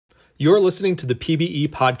You're listening to the PBE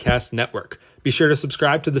Podcast Network. Be sure to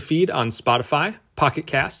subscribe to the feed on Spotify, Pocket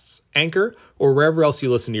Casts, Anchor, or wherever else you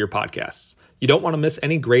listen to your podcasts. You don't want to miss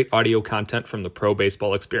any great audio content from the pro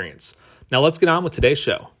baseball experience. Now let's get on with today's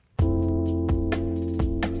show.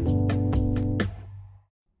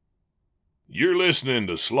 You're listening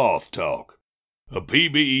to Sloth Talk, a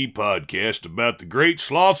PBE podcast about the great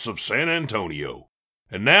sloths of San Antonio.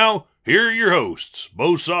 And now, here are your hosts,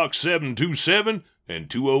 BoSox727 and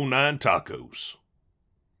 209 Tacos.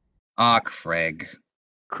 Craig.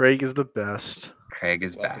 Craig is the best. Craig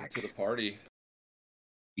is Welcome back. to the party.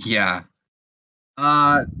 Yeah.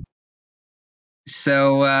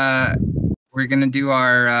 So we're gonna do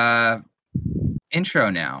our intro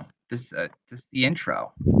now. This is the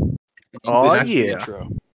intro. Oh, This is the yeah. intro.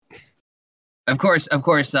 Of course.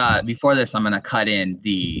 Before this, I'm gonna cut in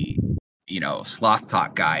the Sloth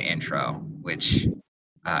Talk guy intro, which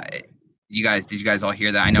did you guys all hear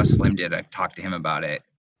that? I know Slim did. I've talked to him about it.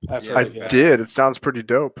 After I the did. It sounds pretty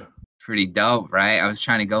dope. Pretty dope, right? I was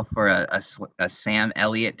trying to go for a Sam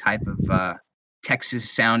Elliott type of Texas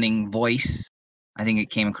sounding voice. I think it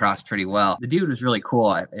came across pretty well. The dude was really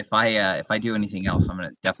cool. If I do anything else, I'm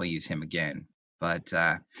gonna definitely use him again. But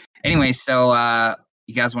anyway, so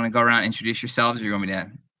you guys want to go around and introduce yourselves, or you want me to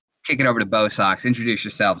kick it over to Bo Sox? Introduce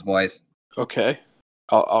yourselves, boys. Okay.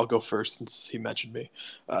 I'll go first since he mentioned me.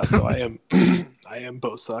 So I am I am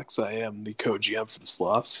Bo Sox. I am the co-GM for the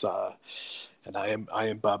Sloths. And I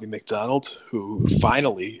am Bobby McDonald, who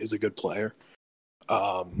finally is a good player.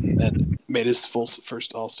 And made his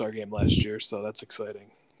first All-Star game last year, so that's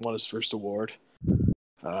exciting. Won his first award.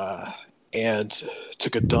 And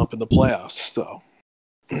took a dump in the playoffs, so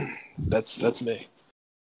that's me.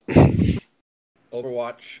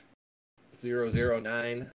 Overwatch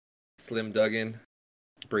 009, Slim Duggan,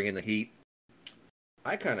 bringing the heat.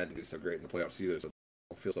 I kind of didn't do so great in the playoffs either, so I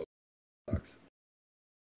don't feel so sucks.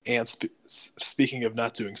 And speaking of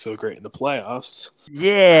not doing so great in the playoffs,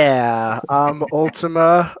 Yeah,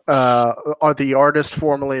 Ultima, the artist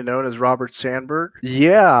formerly known as Robert Sandberg.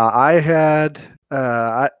 Yeah, I had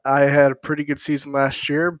a pretty good season last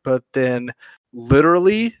year, but then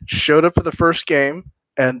literally showed up for the first game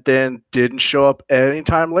and then didn't show up any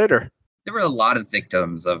time later. There were a lot of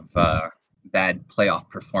victims of bad playoff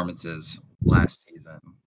performances last season.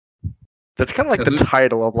 That's kind of like So the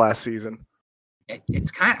title of last season.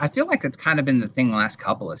 I feel like it's kind of been the thing the last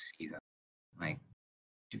couple of seasons. Like,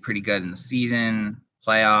 do pretty good in the season,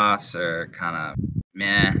 playoffs are kind of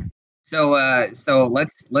meh. So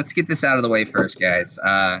let's get this out of the way first, guys.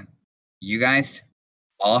 You guys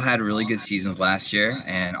all had really good seasons last year,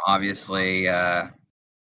 and obviously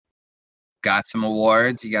got some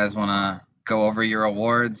awards. You guys want to go over your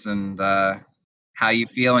awards and how you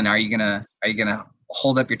feel, and are you gonna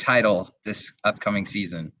hold up your title this upcoming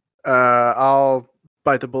season? I'll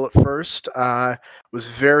bite the bullet first. I was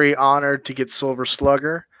very honored to get Silver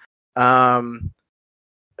Slugger. Not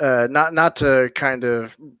to kind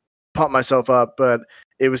of pump myself up, but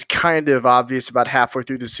it was kind of obvious about halfway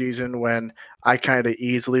through the season when I kind of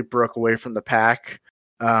easily broke away from the pack.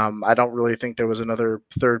 I don't really think there was another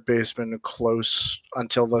third baseman close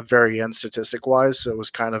until the very end statistic-wise, so it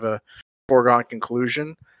was kind of a foregone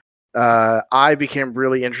conclusion. I became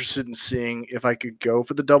really interested in seeing if I could go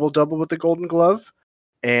for the double-double with the Golden Glove,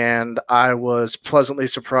 and I was pleasantly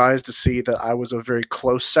surprised to see that I was a very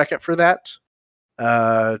close second for that.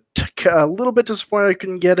 A little bit disappointed I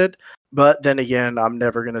couldn't get it, but then again, I'm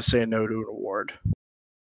never going to say no to an award.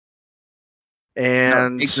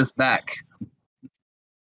 And No, take this back.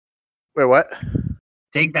 Wait, what?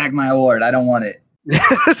 Take back my award. I don't want it.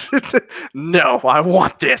 No, I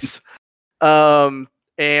want this.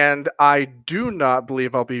 And I do not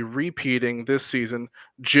believe I'll be repeating this season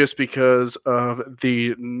just because of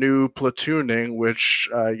the new platooning, which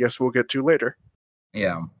I guess we'll get to later.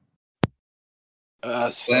 Yeah.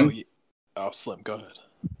 Slim, go ahead.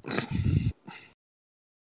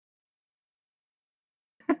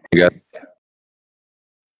 You got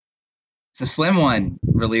So Slim won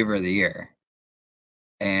reliever of the year,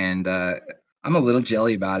 and I'm a little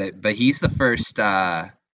jelly about it. But he's the first.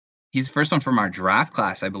 He's the first one from our draft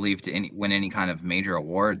class, I believe, to win any kind of major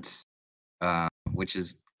awards, which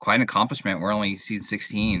is quite an accomplishment. We're only season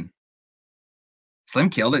 16. Slim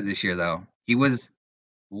killed it this year, though. He was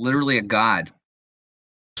literally a god.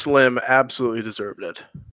 Slim absolutely deserved it.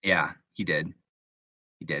 Yeah, he did.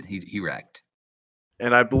 He did. He wrecked.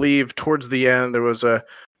 And I believe towards the end there was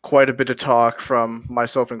quite a bit of talk from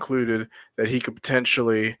myself included that he could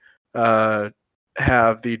potentially have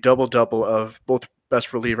the double-double of both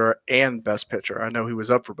best reliever and best pitcher. I know he was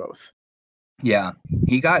up for both. Yeah,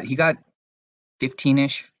 he got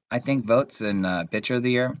 15-ish I think, votes in pitcher of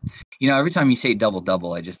the year. You know, every time you say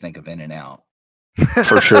double-double, I just think of In-N-Out.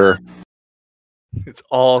 For sure. It's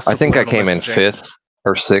all. I think I came in subliminal messaging. 5th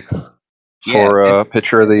or 6th Yeah, for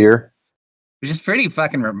pitcher of the year. which is pretty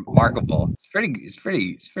fucking remarkable. It's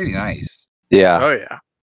pretty nice. Yeah. Oh yeah.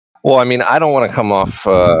 Well, I mean, I don't want to come off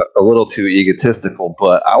a little too egotistical,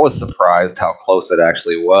 but I was surprised how close it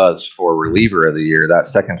actually was for reliever of the year. That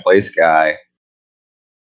second place guy,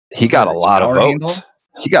 he got a lot of Power votes. handle?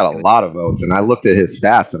 He got a lot of votes, and I looked at his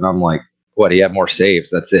stats, and I'm like, what? He had more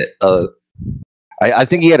saves. That's it. I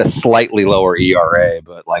think he had a slightly lower ERA,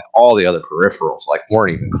 but like all the other peripherals, like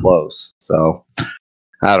weren't even close. So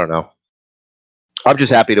I don't know. I'm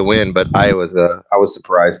just happy to win, but I was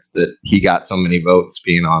surprised that he got so many votes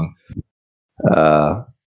being on.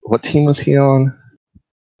 What team was he on?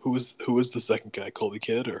 Who was the second guy? Colby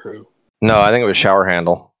Kidd or who? No, I think it was Shower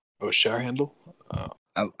Handle. Oh, Shower Handle.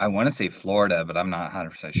 I want to say Florida, but I'm not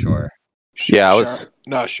 100% sure. Yeah, I was.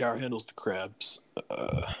 Shower Handle's the Crabs.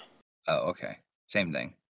 Oh, okay. Same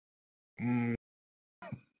thing.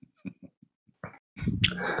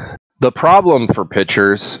 The problem for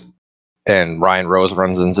pitchers, and Ryan Rose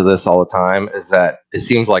runs into this all the time, is that it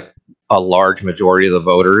seems like a large majority of the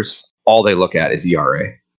voters, all they look at is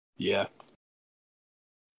ERA. Yeah.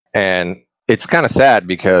 And it's kind of sad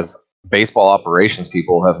because baseball operations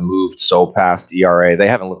people have moved so past ERA. They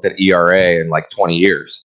haven't looked at ERA in like 20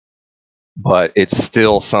 years. But it's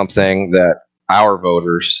still something that our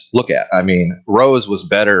voters look at. I mean, Rose was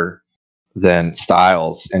better than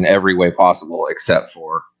Styles in every way possible except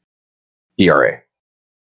for ERA.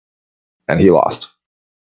 And he lost.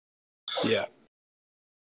 Yeah.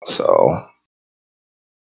 So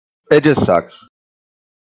it just sucks.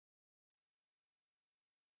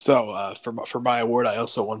 So for my award, I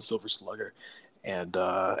also won Silver Slugger, and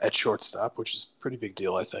at shortstop, which is a pretty big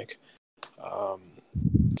deal, I think.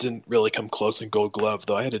 Didn't really come close in Gold Glove,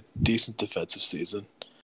 though I had a decent defensive season.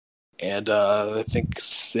 And I think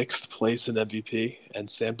 6th place in MVP, and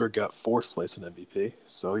Sandberg got 4th place in MVP,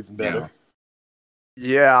 so even better.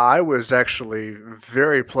 Yeah, I was actually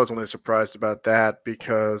very pleasantly surprised about that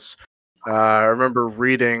because I remember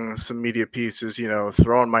reading some media pieces,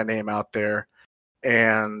 throwing my name out there.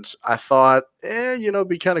 And I thought, it'd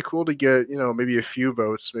be kind of cool to get, maybe a few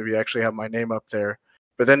votes, maybe actually have my name up there.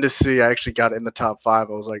 But then to see I actually got in the top 5,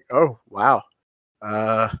 I was like, oh, wow.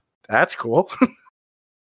 That's cool.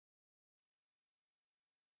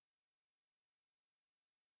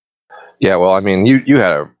 Yeah, well, I mean, you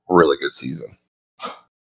had a really good season.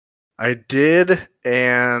 I did,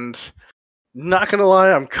 and not going to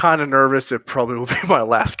lie, I'm kind of nervous. It probably will be my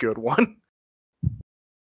last good one. I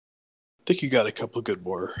think you got a couple good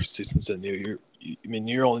more seasons in you.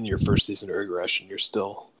 You're only in your first season of regression. You're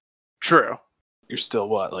still True. You're still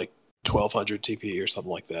what, like 1,200 TP or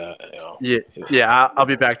something like that. Yeah. I'll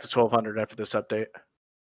be back to 1,200 after this update.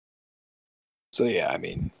 So yeah, I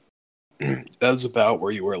mean, that was about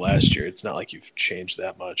where you were last year. It's not like you've changed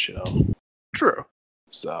that much, True.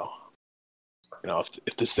 So,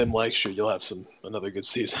 if the sim likes you, you'll have another good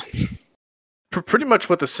season. Pretty much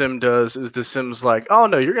what the sim does is the sim's like, oh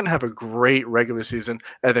no, you're going to have a great regular season,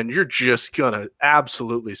 and then you're just going to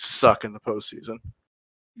absolutely suck in the postseason.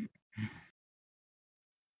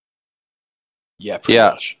 Yeah, pretty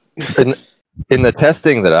much. in the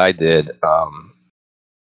testing that I did,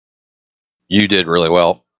 you did really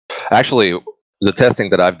well. Actually, the testing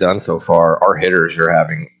that I've done so far, our hitters are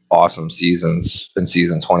having awesome seasons in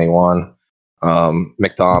season 21.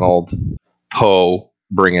 McDonald, Poe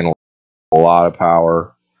bringing a lot of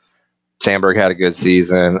power. Sandberg had a good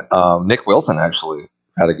season. Nick Wilson actually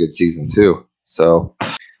had a good season too. So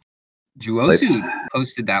Juosu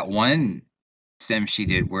posted that one sim she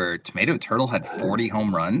did where Tomato Turtle had 40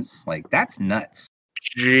 home runs. Like, that's nuts.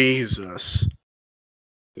 Jesus.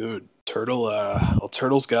 Dude,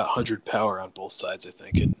 Turtle's got 100 power on both sides, I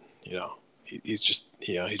think, and he just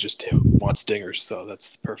wants dingers, so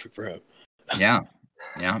that's perfect for him. Yeah.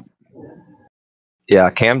 Yeah,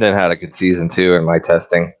 Camden had a good season too in my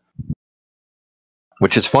testing,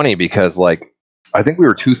 which is funny because I think we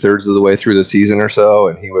were 2/3 of the way through the season or so,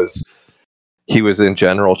 and he was in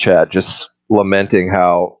general chat just lamenting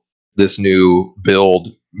how this new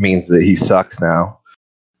build means that he sucks now,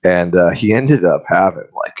 and he ended up having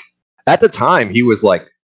at the time he was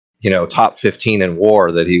top 15 in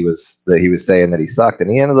WAR that he was saying that he sucked, and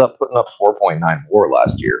he ended up putting up 4.9 WAR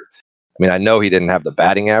last year. I mean, I know he didn't have the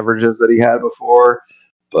batting averages that he had before,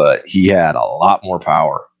 but he had a lot more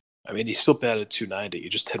power. I mean, he still batted .290. He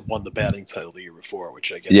just had won the batting title the year before,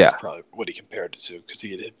 which I guess is probably what he compared it to, because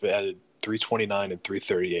he had batted .329 and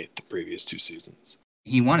 .338 the previous 2 seasons.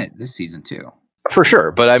 He won it this season too. For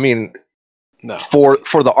sure. But I mean, No. for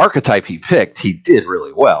the archetype he picked, he did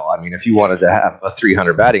really well. I mean, if you wanted to have a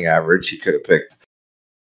 300 batting average, he could have picked,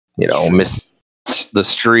 Miss the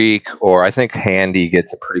Streak, or I think Handy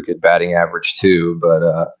gets a pretty good batting average too.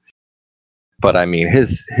 But I mean,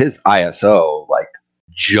 his ISO like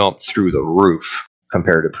jumped through the roof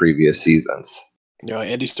compared to previous seasons.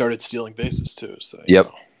 Andy started stealing bases too. So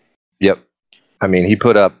Yep. I mean, he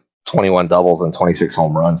put up 21 doubles and 26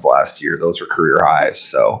 home runs last year. Those were career highs.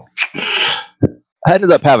 So I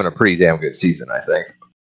ended up having a pretty damn good season, I think.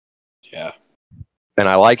 Yeah. And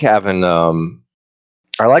I like having a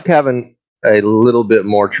little bit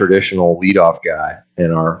more traditional leadoff guy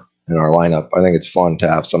in our lineup. I think it's fun to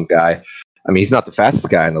have some guy. I mean, he's not the fastest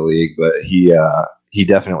guy in the league, but he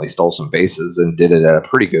definitely stole some bases and did it at a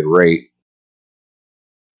pretty good rate.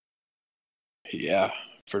 Yeah,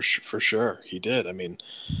 for sure. He did. I mean,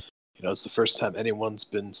 it's the first time anyone's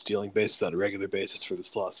been stealing bases on a regular basis for the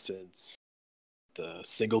Sloth since the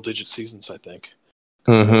single-digit seasons, I think.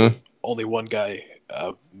 Mm-hmm. Only one guy,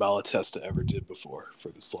 Malatesta, ever did before for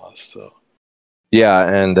the Sloth. So.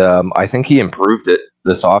 Yeah, and I think he improved it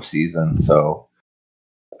this offseason. So,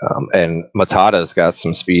 and Matata's got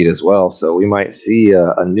some speed as well. So we might see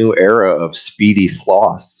a new era of speedy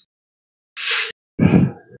sloths.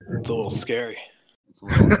 It's a little scary. It's a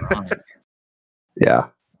little ironic. Yeah.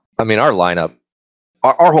 I mean, our lineup,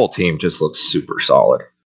 our whole team just looks super solid.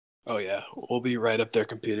 Oh, yeah. We'll be right up there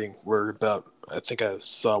competing. We're about, I think I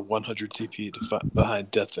saw 100 TP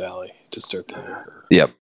behind Death Valley to start the year.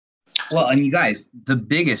 Yep. Well, and you guys, the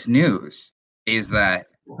biggest news is that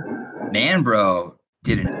Manbro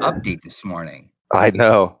did an update this morning. I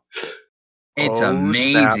know. It's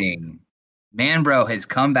amazing. Manbro has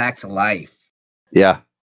come back to life. Yeah.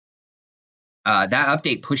 That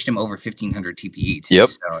update pushed him over 1,500 TPE too. Yep.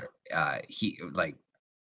 So he like.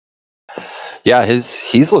 Yeah,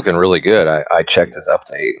 he's looking really good. I checked his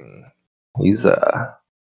update, and he's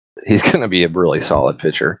going to be a really solid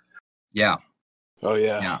pitcher. Yeah. Oh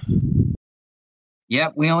yeah. Yeah.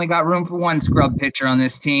 Yep. We only got room for one scrub pitcher on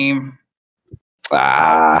this team.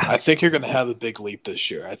 I think you're going to have a big leap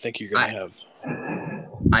this year. I think you're going to have.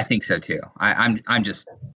 I think so too. I'm just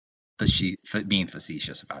being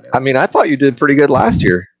facetious about it. I mean, I thought you did pretty good last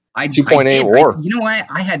year. 2.8 WAR. You know what?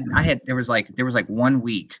 I had there was like 1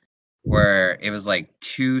 week where it was like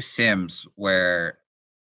 2 sims where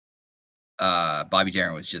Bobby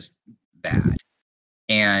Darren was just bad.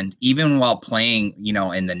 And even while playing,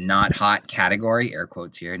 in the not hot category, air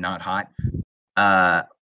quotes here, not hot,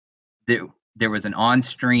 there was an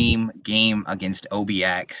on-stream game against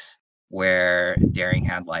OBX where Daring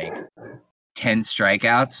had like 10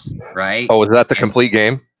 strikeouts, right? Oh, was that the complete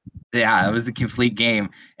game? Yeah, it was the complete game.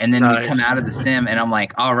 And then we come out of the sim, and I'm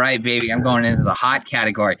like, all right, baby, I'm going into the hot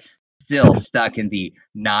category. Still stuck in the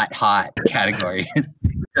not hot category.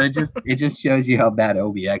 So it just shows you how bad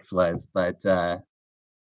OBX was. But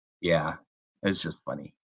yeah, it's just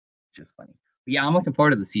funny. It's just funny. But yeah, I'm looking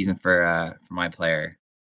forward to the season for my player.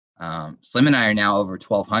 Slim and I are now over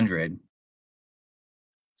 1,200.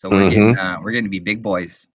 So we're getting to be big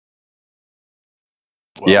boys.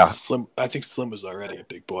 Well, yeah. Slim. I think Slim was already a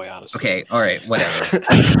big boy, honestly. Okay, all right, whatever.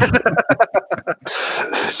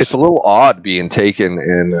 It's a little odd being taken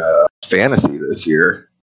in fantasy this year.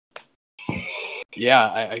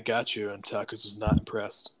 Yeah, I got you, and Takas was not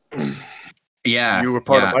impressed. Yeah, you were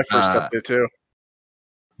part of my first update too.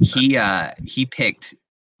 He picked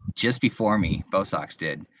just before me. Bo Sox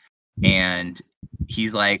did, and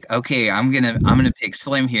he's like, okay, I'm gonna pick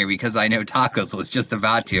Slim here because I know Tacos was just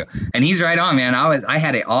about to, and he's right on, man. I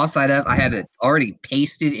had it all set up. I had it already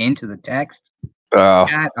pasted into the text.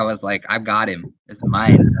 I was like, I've got him. It's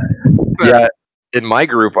mine. Yeah, in my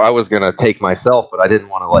group, I was gonna take myself, but I didn't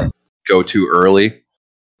want to like go too early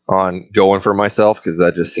on going for myself because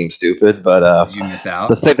that just seems stupid. But you miss out.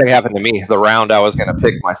 The same thing happened to me. The round I was gonna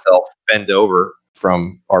pick myself, bend over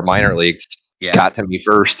from our minor leagues, got to me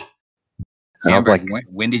first. And I was like,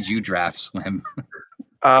 when did you draft Slim?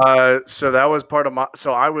 So that was part of my.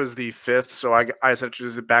 So I was the 5th. So I essentially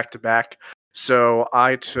did it back to back. So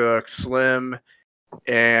I took Slim,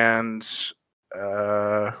 and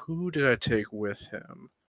who did I take with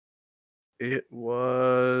him? I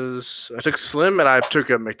took Slim, and I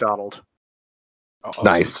took a McDonald. Oh,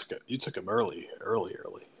 nice. So you took him early.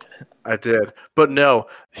 I did, but no.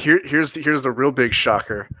 Here's the real big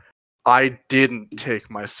shocker. I didn't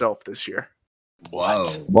take myself this year.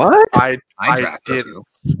 What? What? I drafted didn't.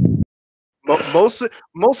 you.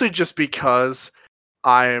 Mostly just because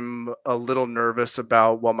I'm a little nervous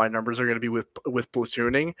about what my numbers are going to be with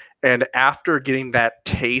platooning, and after getting that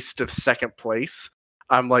taste of second place,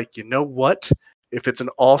 I'm like, you know what? If it's an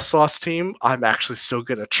all sauce team, I'm actually still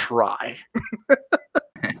gonna try.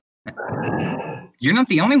 You're not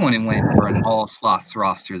the only one who went for an all sloths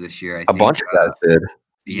roster this year. I A think. bunch of guys did.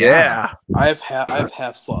 Yeah. I have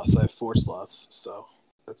half slots. I have 4 slots. So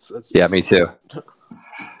that's Yeah, me too.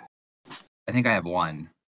 I think I have 1.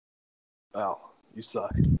 Oh, you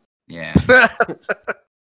suck. Yeah.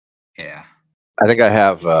 Yeah. I think I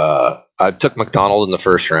have. I took McDonald in the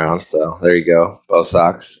first round, so there you go, Bo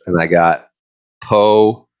Sox, and I got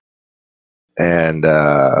Poe, and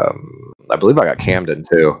I believe I got Camden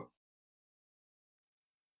too.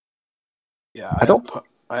 Yeah,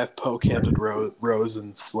 I have Poe, Camden, Rose,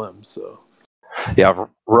 and Slim. So Yeah,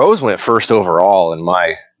 Rose went first overall in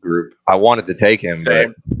my group. I wanted to take him, Same.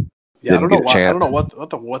 but yeah, I didn't don't know get a why. I chance. don't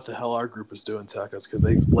know what the hell our group is doing, Takas, because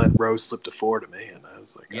they let Rose slip to 4 to me, and I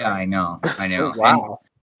was like, Yeah, I know. Oh, wow.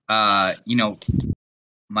 And,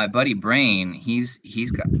 my buddy Brain, he's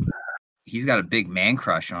got a big man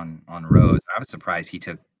crush on Rose. I was surprised he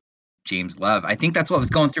took James Love. I think that's what was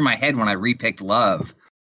going through my head when I repicked Love.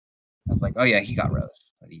 I was like, oh yeah, he got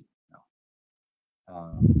Rose. But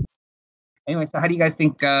anyway, so how do you guys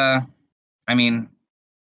think?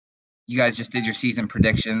 You guys just did your season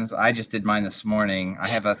predictions. I just did mine this morning. I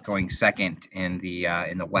have us going second in the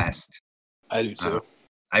West. I do too.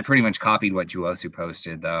 I pretty much copied what Juosu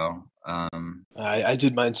posted though. I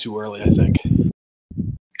did mine too early, I think,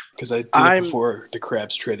 because I did it before the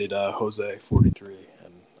Crabs traded Jose 43,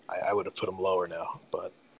 and I would have put him lower now,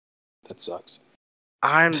 but that sucks.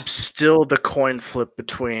 I'm still the coin flip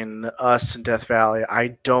between us and Death Valley.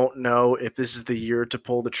 I don't know if this is the year to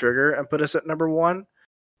pull the trigger and put us at number 1,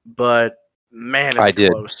 but man, I it's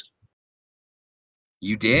did. close.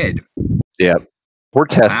 You did. Yeah, we're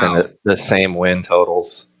testing Wow. the same win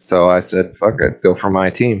totals. So I said, fuck it, go for my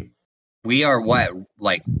team. We are what,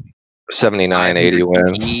 like 79, 80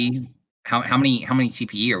 wins. TPE? How many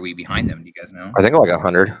TPE are we behind them? Do you guys know? I think like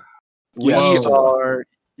 100. We Yeah, just are,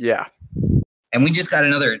 yeah. And we just got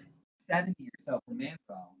another 70 or so from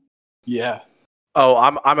Manfro. Yeah, Oh,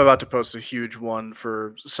 I'm about to post a huge one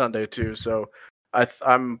for Sunday too. So I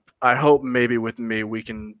hope maybe with me we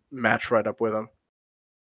can match right up with them.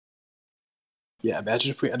 yeah.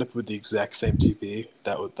 Imagine if we end up with the exact same TP.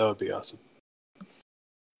 That would be awesome.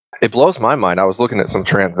 It blows my mind. I was looking at some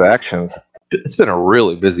transactions. It's been a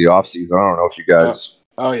really busy offseason. I don't know if you guys.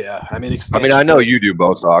 Oh yeah, I mean, I know you do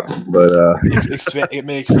Bo Sox, but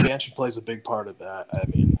expansion plays a big part of that. I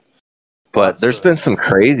mean, but there's been some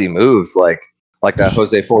crazy moves like that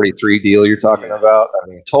Jose 43 deal you're talking about. I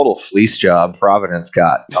mean, total fleece job. Providence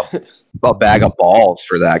got a bag of balls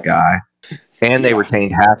for that guy, and they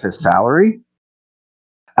retained half his salary.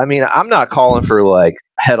 I mean, I'm not calling for like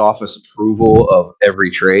head office approval of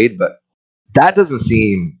every trade, but that doesn't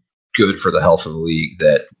seem good for the health of the league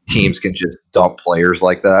that teams can just dump players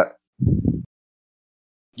like that.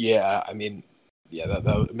 Yeah, I mean, yeah,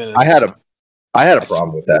 I had a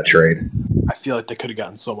problem with that trade. I feel like they could have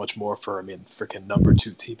gotten so much more for, freaking number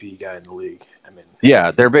 2 TP guy in the league. Yeah,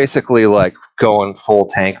 they're basically like going full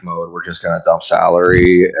tank mode. We're just going to dump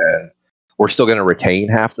salary, and we're still going to retain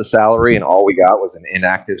half the salary, and all we got was an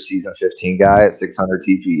inactive season 15 guy at 600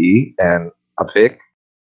 TPE and a pick.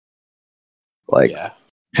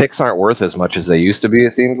 Picks aren't worth as much as they used to be,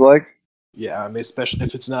 it seems like. Yeah, I mean, especially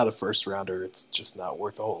if it's not a first rounder, it's just not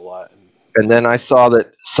worth a whole lot. And then I saw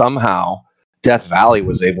that somehow Death Valley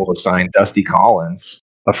was able to sign Dusty Collins,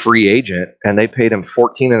 a free agent, and they paid him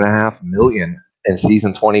 $14.5 million in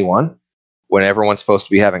season 21 when everyone's supposed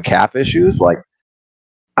to be having cap issues. Like,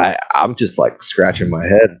 I'm just like scratching my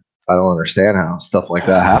head. I don't understand how stuff like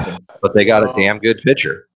that happens. But they got a damn good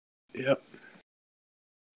pitcher. Yep.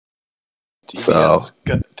 DVS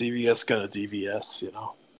gonna DVS, you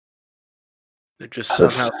know. They're just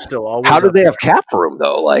somehow still always. How do they have cap room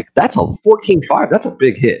though? Like, that's a 14.5. That's a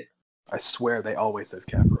big hit. I swear they always have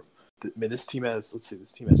cap room. I mean, this team has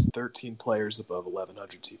 13 players above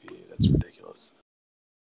 1100 TPE. That's ridiculous.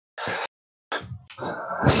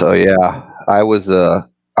 So yeah, I was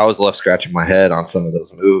left scratching my head on some of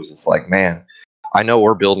those moves. It's like, man, I know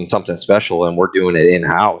we're building something special and we're doing it in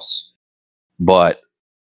house, but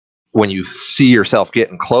when you see yourself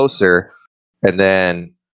getting closer, and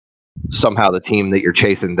then somehow the team that you're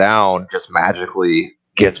chasing down just magically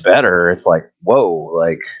gets better, it's like, whoa,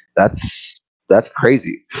 like that's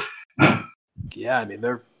crazy. Yeah, I mean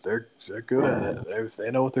they're good at it. They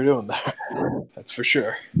know what they're doing there. That's for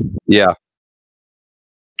sure. Yeah.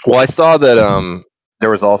 Well, I saw that there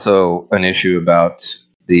was also an issue about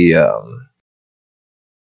the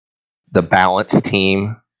balance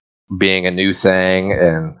team being a new thing,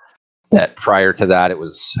 and that prior to that, it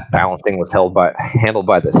was balancing was handled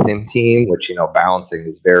by the sim team, which, you know, balancing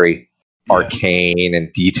is very arcane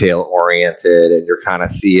and detail oriented, and you're kind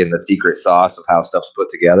of seeing the secret sauce of how stuff's put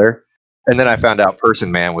together. And then I found out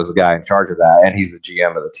Person Man was the guy in charge of that, and he's the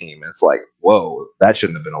GM of the team. And it's like, whoa, that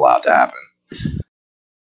shouldn't have been allowed to happen.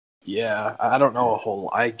 Yeah, I don't know a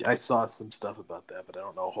whole. I saw some stuff about that, but I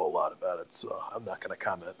don't know a whole lot about it, so I'm not going to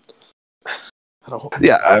comment. I don't.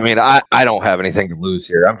 Yeah, I mean, I don't have anything to lose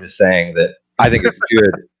here. I'm just saying that I think it's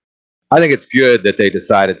good. I think it's good that they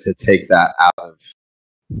decided to take that out of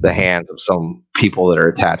the hands of some people that are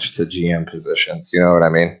attached to GM positions. You know what I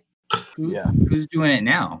mean? Yeah. Who's doing it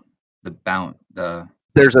now?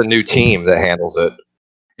 There's a new team that handles it.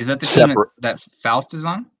 Is that the team that Faust is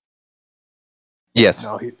on? Yes.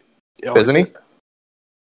 No, isn't he?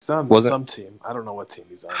 Some team. I don't know what team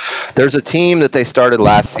he's on. There's a team that they started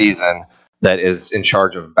last season that is in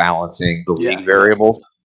charge of balancing the league variables.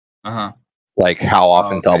 Uh-huh. Like how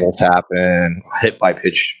often doubles happen, hit by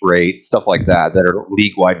pitch rate, stuff like that are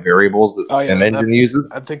league-wide variables that the sim engine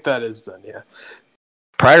uses. I think that is then, yeah.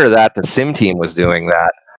 Prior to that, the sim team was doing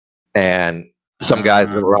that, and some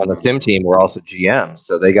guys that were on the sim team were also GMs,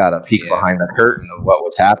 so they got a peek behind the curtain of what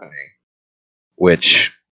was happening,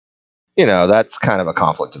 which, you know, that's kind of a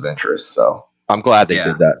conflict of interest. So I'm glad they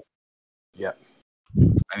did that. Yeah.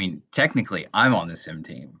 I mean, technically, I'm on the sim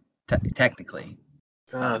team. Technically.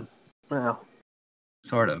 Well,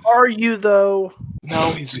 sort of. Are you though?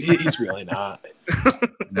 No, he's really not.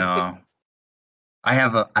 No. I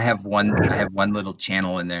have one little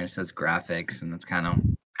channel in there that says graphics, and that's kind of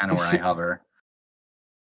where I hover.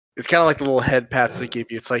 It's kind of like the little head pats they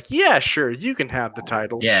give you. It's like, yeah, sure, you can have the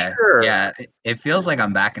title. Yeah, sure. Yeah. It feels like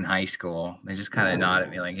I'm back in high school. They just kind of nod at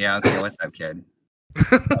me like, yeah, okay, what's up, kid?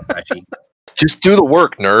 Just do the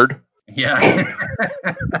work, nerd. Yeah.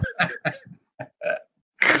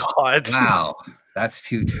 God. Wow, that's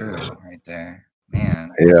too true right there,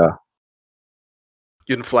 man. Yeah.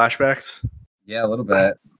 Getting flashbacks. Yeah, a little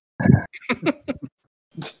bit.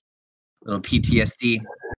 Little PTSD.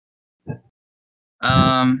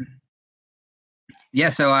 Yeah,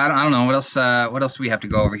 so I don't know what else do we have to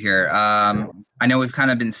go over here. I know we've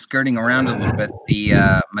kind of been skirting around a little bit the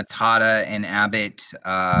Matata and Abbott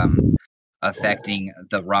affecting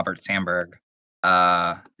the Robert Sandberg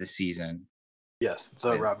this season. Yes,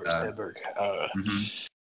 the Robert Sandberg.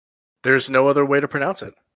 There's no other way to pronounce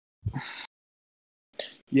it.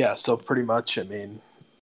 Yeah, so pretty much, I mean,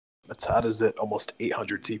 Matata's at almost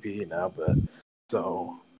 800 TPE now, but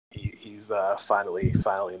so he's finally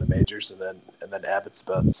in the majors, and then Abbott's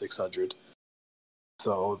about 600.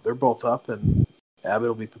 So they're both up, and Abbott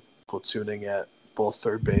will be platooning at both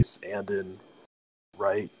third base and in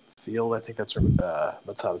right field. I think that's where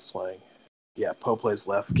Matata's playing. Yeah, Poe plays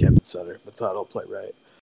left, Camden center. Matata will play right.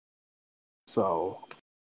 So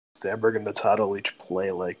Sandberg and Matata will each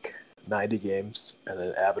play like 90 games, and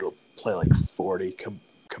then Abbott will play like 40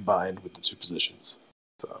 combined with the two positions.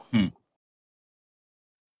 So, and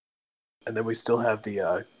then we still have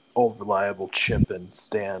the old reliable Chimp and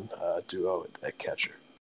Stan duo at catcher.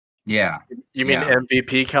 Yeah. You mean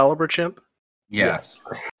MVP caliber Chimp? Yeah. Yes.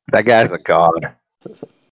 That guy's a god.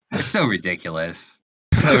 It's so ridiculous.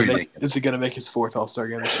 Is he going to make his fourth All-Star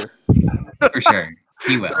game this year? For sure.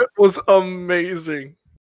 He will. It was amazing.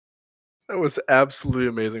 That was absolutely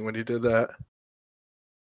amazing when he did that.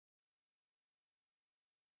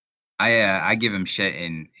 I give him shit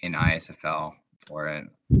in ISFL for it.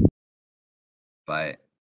 But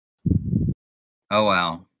oh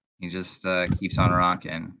well. He just keeps on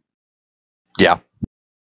rocking. Yeah.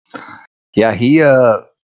 Yeah, he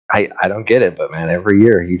I don't get it, but man, every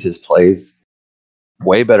year he just plays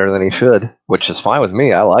way better than he should, which is fine with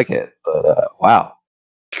me. I like it. But wow.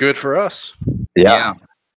 Good for us. Yeah.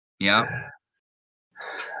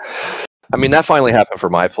 I mean, that finally happened for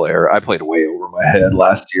my player. I played way over my head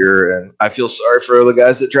last year, and I feel sorry for the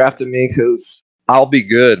guys that drafted me because I'll be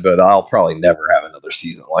good, but I'll probably never have another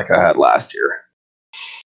season like I had last year.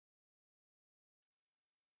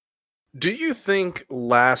 Do you think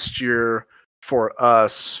last year for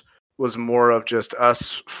us was more of just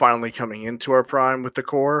us finally coming into our prime with the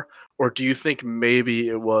core, or do you think maybe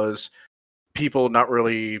it was people not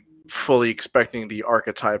really fully expecting the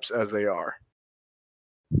archetypes as they are?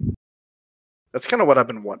 That's kind of what I've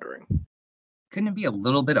been wondering. Couldn't it be a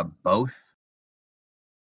little bit of both?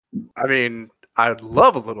 I mean, I'd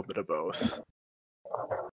love a little bit of both.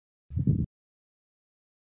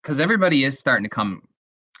 Because everybody is starting to come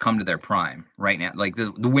to their prime right now. Like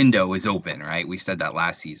the window is open, right? We said that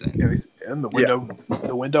last season. Yeah, and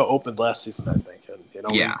the window opened last season, I think, and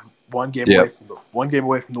one game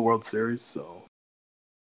away from the World Series. So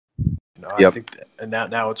I think and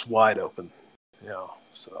now it's wide open.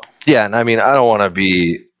 So Yeah, and I mean, I don't want to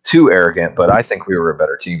be too arrogant, but I think we were a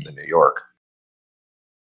better team than New York.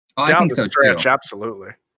 Oh, I Down think the so stretch, too. absolutely.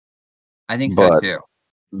 I think so But too.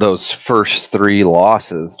 those first 3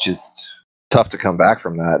 losses, just tough to come back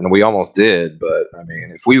from that. And we almost did, but I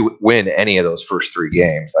mean, if we win any of those first 3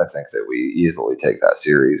 games, I think that we easily take that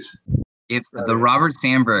series. If the Robert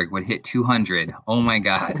Sandberg would hit 200, oh my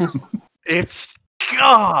God.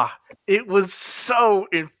 It was so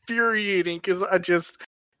infuriating because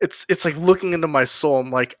it's like looking into my soul.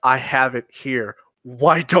 I'm like, I have it here.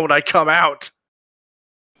 Why don't I come out?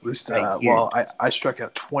 at least, Here. I struck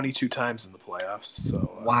out 22 times in the playoffs.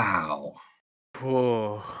 So Wow.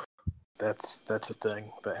 Oh, that's a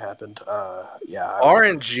thing that happened.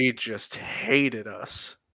 RNG just hated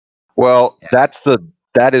us. Well, Yeah.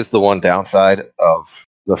 that is the one downside of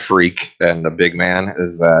the Freak and the big man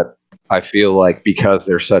is that I feel like because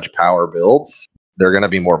they're such power builds, they're going to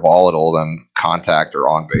be more volatile than contact or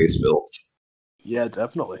on base builds. Yeah,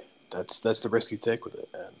 definitely. That's the risk you take with it,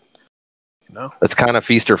 and It's kind of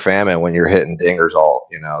feast or famine when you're hitting dingers all.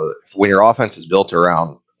 When your offense is built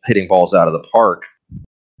around hitting balls out of the park,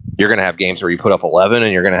 you're going to have games where you put up 11,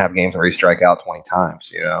 and you're going to have games where you strike out 20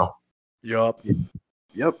 times. Yup.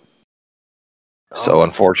 Yep. So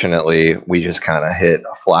unfortunately, we just kind of hit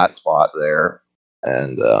a flat spot there,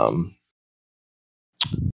 and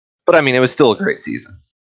but I mean, it was still a great season.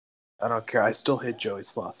 I don't care. I still hit Joey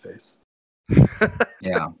Slothface.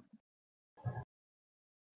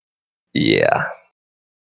 Yeah. Yeah.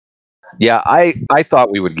 I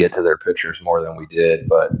thought we would get to their pitchers more than we did,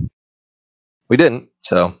 but we didn't.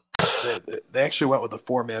 So They actually went with a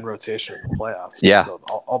 4-man rotation in the playoffs. Yeah. So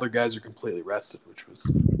all their guys are completely rested, which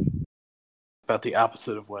was about the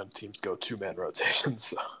opposite of when teams go 2-man rotations.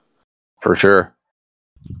 So. For sure.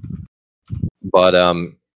 But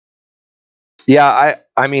yeah,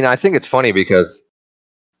 I mean, I think it's funny because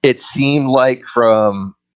it seemed like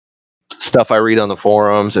from stuff I read on the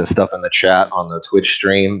forums and stuff in the chat on the Twitch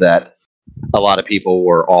stream that a lot of people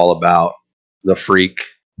were all about the Freak,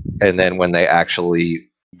 and then when they actually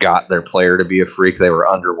got their player to be a Freak, they were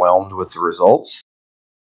underwhelmed with the results.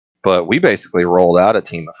 But we basically rolled out a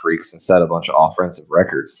team of freaks and set a bunch of offensive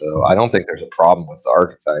records, so I don't think there's a problem with the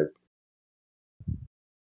archetype.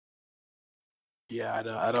 Yeah,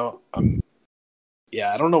 I don't. I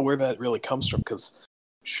don't know where that really comes from because,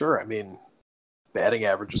 sure, I mean, batting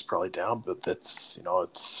average is probably down, but that's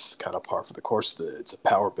it's kind of par for the course. It's a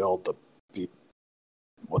power build. The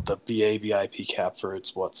BA VIP cap for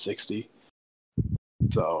it's 60.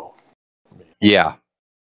 So, I mean, Yeah.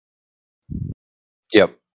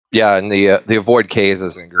 Yep. Yeah, and the avoid Ks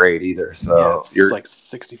isn't great either. So yeah, it's like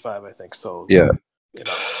 65, I think. So yeah.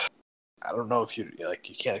 I don't know if you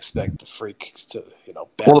can't expect the Freaks to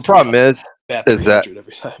bat. Well, the problem is bat that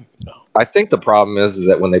every time. I think the problem is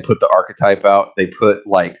that when they put the archetype out, they put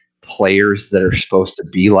like players that are supposed to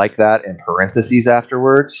be like that in parentheses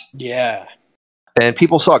afterwards. Yeah. And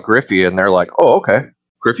people saw Griffey and they're like, "Oh, okay,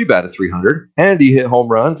 Griffey batted 300 and he hit home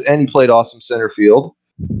runs and he played awesome center field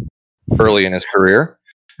early in his career."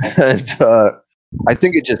 And I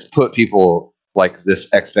think it just put people like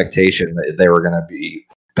this expectation that they were going to be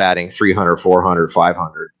batting 300, 400,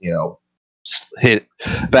 500, hit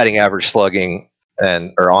batting average, slugging,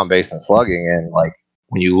 or on base and slugging. And like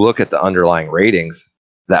when you look at the underlying ratings,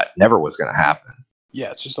 that never was going to happen.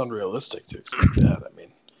 Yeah, it's just unrealistic to expect that. I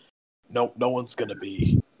mean, no one's going to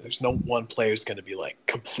be. There's no one player is going to be like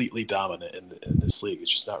completely dominant in this league.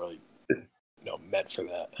 It's just not really meant for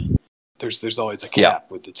that. There's always a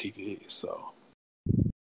cap with the TPE. So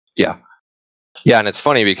yeah, and it's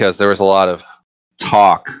funny because there was a lot of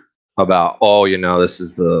talk about, this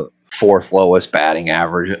is the 4th lowest batting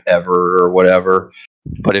average ever or whatever.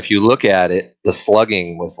 But if you look at it, the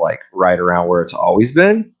slugging was like right around where it's always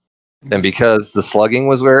been. And because the slugging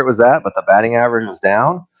was where it was at, but the batting average was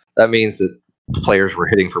down, that means that players were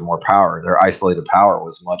hitting for more power. Their isolated power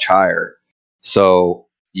was much higher. So,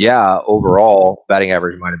 yeah, overall, batting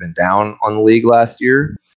average might have been down on the league last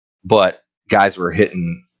year, but guys were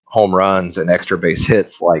hitting home runs and extra base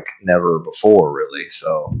hits like never before, really.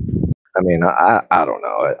 So, I mean, I don't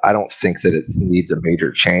know. I don't think that it needs a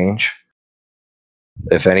major change.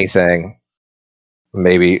 If anything,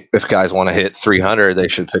 maybe if guys want to hit 300, they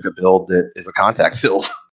should pick a build that is a contact build.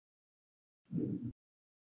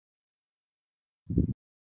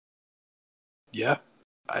 Yeah,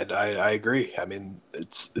 I agree. I mean,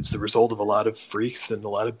 it's the result of a lot of freaks and a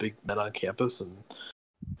lot of big men on campus, and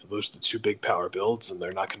those are the 2 big power builds, and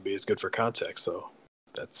they're not going to be as good for contact. So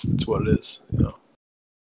that's what it is.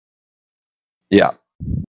 Yeah.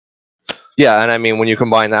 Yeah, and I mean, when you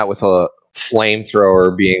combine that with a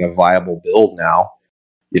flamethrower being a viable build now,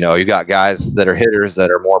 you got guys that are hitters that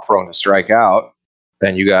are more prone to strike out,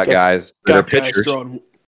 and you got guys that are pitchers.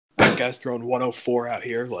 Got guys throwing 104 out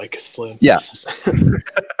here like Slim. Yeah.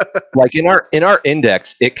 Like in our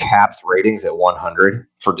index, it caps ratings at 100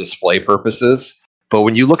 for display purposes. But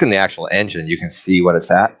when you look in the actual engine, you can see what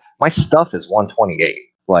it's at. My stuff is 128.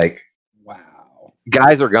 Like, Wow.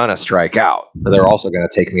 guys are gonna strike out. They're also gonna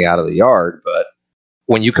take me out of the yard. But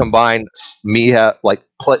when you combine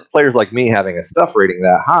players like me having a stuff rating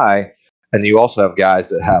that high, and you also have guys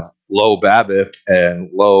that have low BABIP and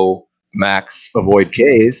low max avoid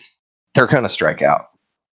Ks, they're gonna strike out.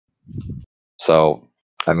 So,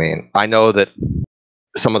 I mean, I know that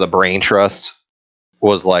some of the brain trust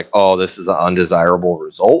was like, oh, this is an undesirable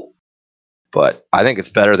result. But I think it's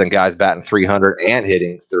better than guys batting 300 and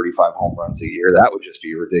hitting 35 home runs a year. That would just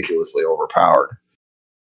be ridiculously overpowered.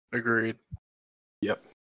 Agreed. Yep.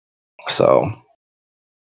 So,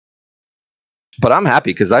 but I'm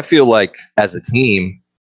happy because I feel like as a team,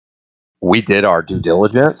 we did our due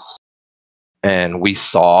diligence and we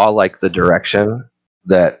saw like the direction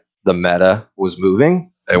that the meta was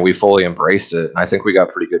moving and we fully embraced it. And I think we got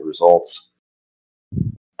pretty good results.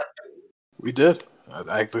 We did.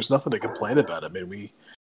 There's nothing to complain about. I mean,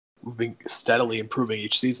 we've been steadily improving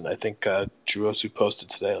each season. I think Drew Osu posted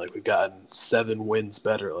today, like we've gotten 7 wins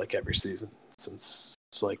better like every season since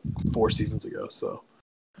like 4 seasons ago. So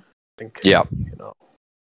I think, yeah,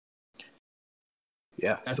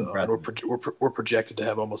 yeah. So and we're projected to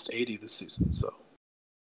have almost 80 this season. So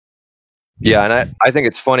yeah, and I think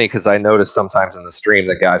it's funny because I notice sometimes in the stream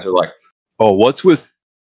that guys are like, "Oh, what's with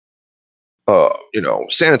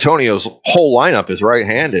San Antonio's whole lineup is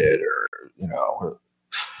right-handed," or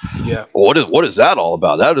yeah, what is that all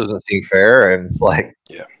about? That doesn't seem fair. And it's like,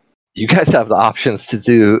 yeah, you guys have the options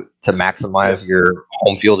to maximize your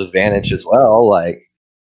home field advantage as well. Like,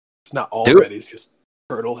 it's not all righties because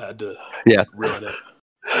Turtle had to ruin it.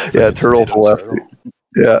 Yeah, Turtle's lefty.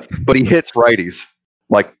 Yeah, but he hits righties.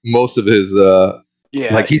 Like most of his,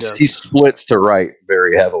 like he splits to right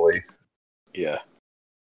very heavily. Yeah.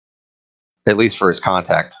 At least for his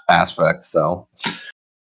contact aspect. So,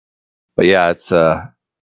 but yeah, it's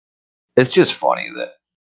just funny that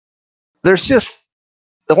there's just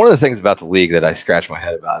one of the things about the league that I scratch my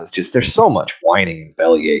head about is just there's so much whining and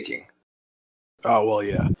belly aching. Oh well,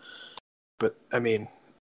 yeah, but I mean,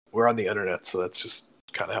 we're on the internet, so that's just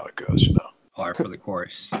kind of how it goes, Par for the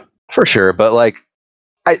course. For sure, but like,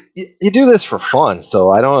 you do this for fun, so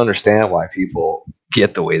I don't understand why people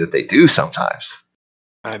get the way that they do sometimes.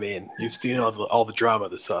 I mean, you've seen all the drama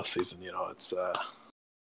this offseason, it's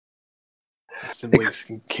assemblies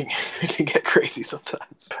can get crazy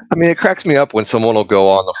sometimes. I mean, it cracks me up when someone will go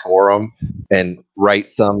on the forum and write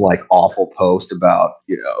some like awful post about,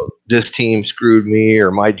 this team screwed me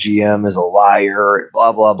or my GM is a liar,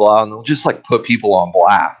 blah, blah, blah. And they'll just like put people on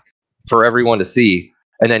blast for everyone to see.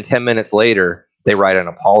 And then 10 minutes later, they write an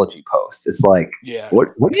apology post. It's like, what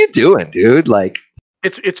are you doing, dude? Like,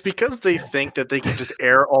 It's because they think that they can just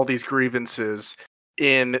air all these grievances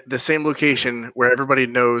in the same location where everybody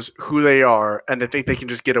knows who they are, and they think they can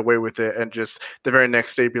just get away with it and just the very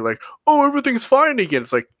next day be like, oh, everything's fine again.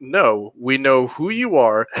 It's like, no, we know who you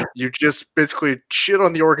are. You just basically shit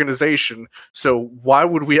on the organization, so why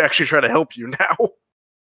would we actually try to help you now?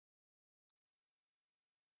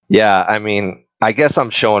 Yeah, I mean, I guess I'm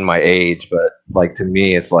showing my age, but like to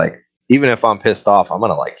me, it's like, even if I'm pissed off, I'm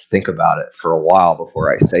going to like think about it for a while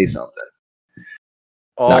before I say something.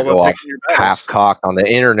 Not go off half-cocked on the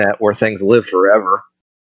internet where things live forever.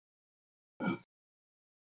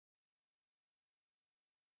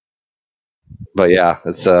 But yeah,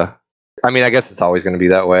 it's I mean, I guess it's always going to be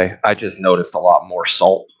that way. I just noticed a lot more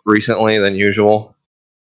salt recently than usual.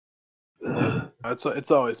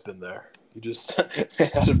 It's always been there. You just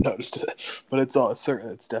had have noticed it, but it's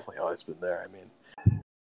definitely always been there. I mean.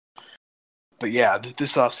 But yeah,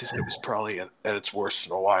 this offseason it was probably at its worst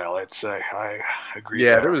in a while, I'd say. I agree.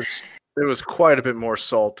 Yeah, there was quite a bit more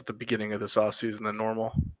salt at the beginning of this offseason than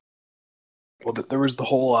normal. Well, there was the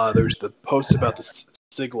whole there was the post about the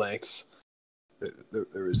sig lengths.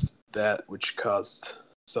 There was that which caused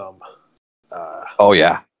some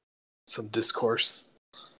some discourse.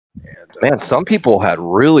 And man, some people had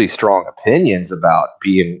really strong opinions about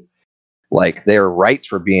being like their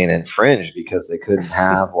rights were being infringed because they couldn't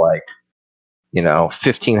have like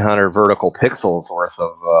 1,500 vertical pixels worth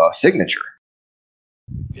of signature.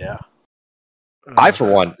 Yeah. I, for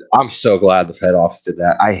one, I'm so glad the Fed office did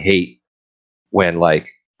that. I hate when like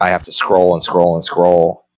I have to scroll and scroll and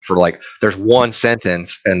scroll for like there's one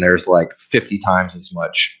sentence and there's like 50 times as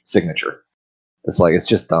much signature. It's like it's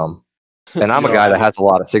just dumb. And I'm You a know, guy that has a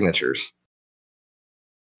lot of signatures.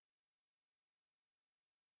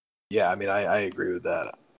 Yeah, I mean, I agree with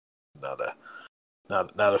that. Not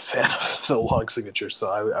a fan of the long signature, so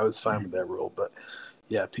I was fine with that rule. But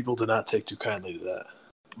yeah, people did not take too kindly to that.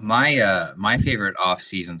 My favorite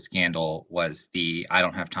off-season scandal was the "I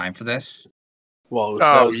don't have time for this." Well,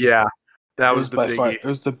 That was the by far biggie. it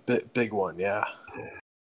was the big one. Yeah,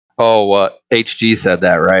 Oh, HG said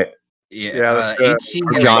that, right? Yeah, that's HG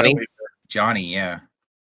Or Johnny? Johnny, yeah.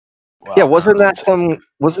 wow. Yeah, wasn't that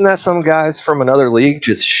some guys from another league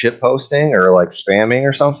just shit posting or like spamming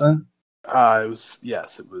or something? It was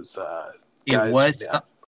guys.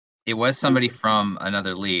 It was somebody from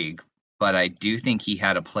another league, but I do think he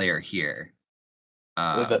had a player here.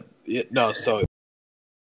 He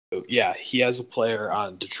has a player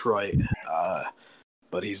on Detroit,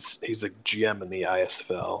 but he's a GM in the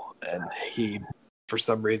ISFL, and he, for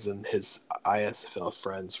some reason, his ISFL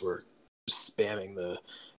friends were spamming the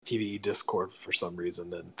PvE Discord for some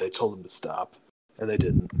reason, and they told him to stop, and they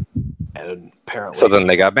didn't. And apparently, So then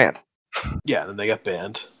they got banned. Yeah, then they got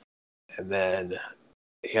banned, and then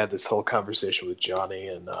he had this whole conversation with Johnny,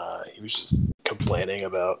 and he was just complaining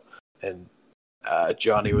about, and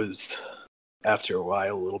Johnny was, after a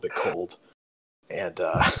while, a little bit cold, and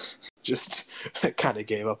just kind of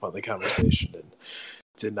gave up on the conversation, and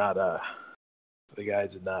the guy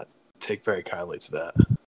did not take very kindly to that.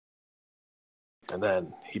 And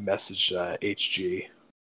then he messaged HG,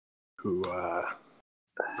 who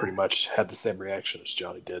pretty much had the same reaction as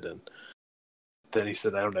Johnny did, and then he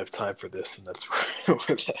said, "I don't have time for this," and that's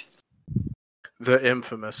where The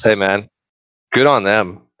infamous. Hey man, good on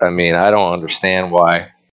them. I mean, I don't understand why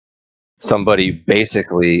somebody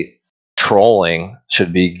basically trolling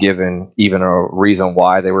should be given even a reason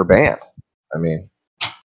why they were banned. I mean,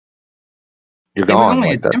 you're It was gone only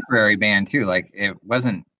like a that. temporary ban too. Like it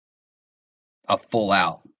wasn't a full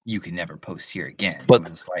out. You can never post here again. But-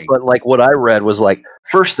 it was like, But like what I read was like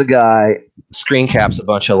first the guy screen caps a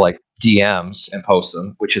bunch of like DMs and posts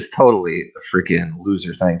them, which is totally a freaking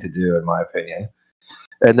loser thing to do in my opinion.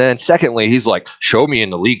 And then secondly, he's like, "Show me in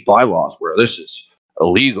the league bylaws where this is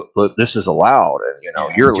illegal, but this is allowed, and you know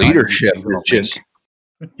Yeah, your Johnny leadership gives him a is just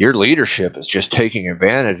your leadership is just taking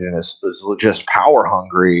advantage and is just power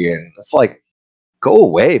hungry." And it's like, go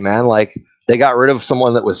away, man. Like they got rid of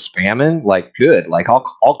someone that was spamming. Like good. Like I'll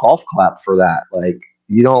golf clap for that. Like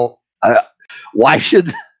you don't. Why should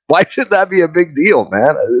that be a big deal,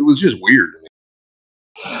 man? It was just weird.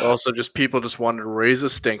 Also, just people just wanted to raise a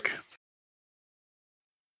stink.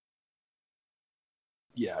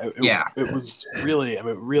 Yeah, Yeah. it was really, I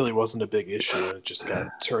mean, it really wasn't a big issue, and it just got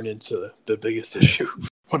turned into the biggest issue,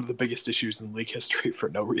 one of the biggest issues in league history for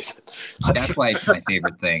no reason. that's why it's my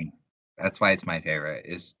favorite thing. That's why it's my favorite.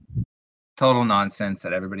 Is total nonsense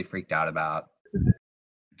that everybody freaked out about.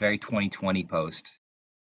 Very 2020 post.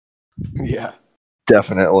 Yeah,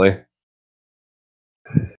 Definitely.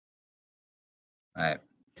 All right.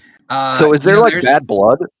 So is there like bad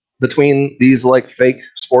blood between these like fake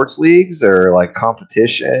sports leagues or like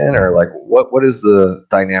competition or like what is the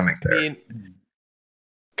dynamic there?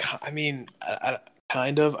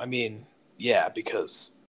 kind of. I mean, yeah,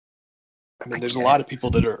 because I mean, there's a lot of people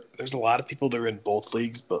that are in both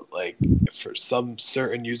leagues, but like for some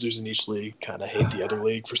certain users in each league, kind of hate the other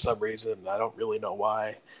league for some reason. I don't really know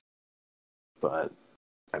why, but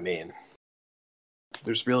I mean,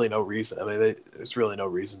 there's really no reason. I mean, there's really no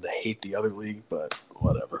reason to hate the other league, but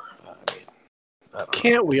whatever. I mean, I don't know.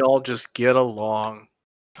 Can't we all just get along?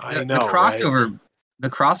 I know, the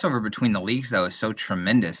crossover between the leagues though is so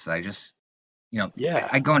tremendous that I just, Yeah.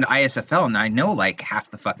 I go into ISFL and I know like half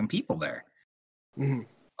the fucking people there, Mhm.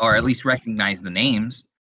 or at least recognize the names,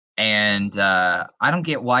 and I don't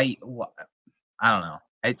get why. I don't know.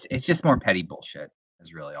 It's just more petty bullshit.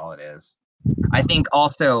 Is really all it is. I think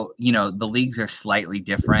also, the leagues are slightly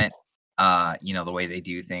different. The way they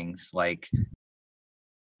do things. Like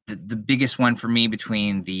the biggest one for me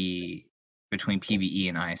between PvE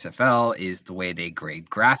and ISFL is the way they grade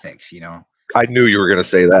graphics. I knew you were going to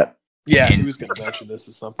say that. Yeah, he And- was going to mention this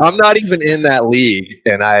at some point. I'm not even in that league,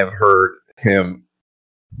 and I have heard him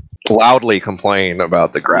loudly complain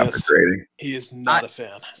about the graphic Yes. grading. He is not a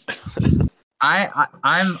fan.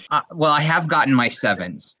 I have gotten my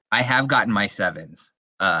sevens.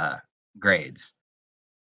 Grades.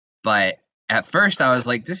 But at first I was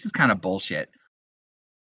like, this is kind of bullshit.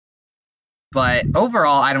 But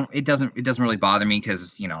overall, it doesn't really bother me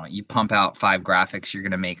because, you pump out 5 graphics, you're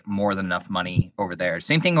going to make more than enough money over there.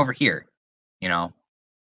 Same thing over here.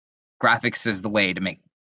 Graphics is the way to make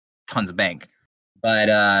tons of bank.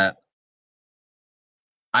 But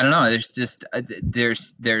I don't know. There's just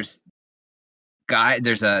there's an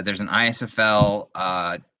ISFL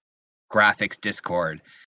graphics Discord,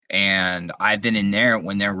 and I've been in there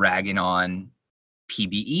when they're ragging on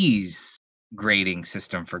PBE's grading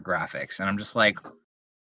system for graphics, and I'm just like,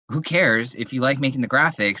 who cares? If you like making the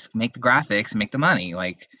graphics, make the money.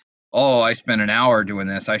 Like, oh, I spent an hour doing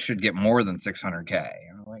this, I should get more than 600K.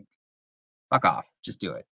 And I'm like, fuck off, just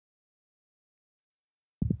do it.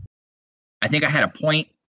 I think I had a point,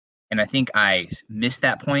 and I think I missed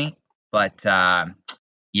that point, but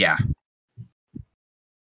yeah.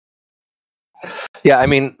 Yeah, I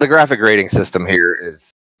mean, the graphic grading system here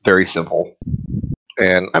is very simple,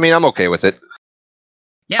 and I mean, I'm okay with it.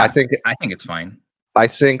 Yeah, I think it's fine. I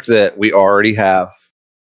think that we already have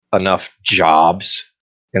enough jobs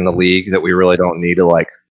in the league that we really don't need to like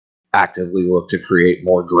actively look to create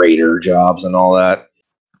more grader jobs and all that.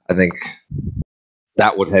 I think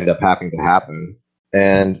that would end up having to happen.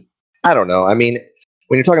 And I don't know. I mean,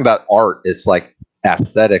 when you're talking about art, it's like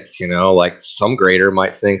aesthetics, you know, like some grader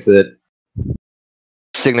might think that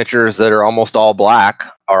signatures that are almost all black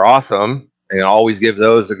are awesome and always give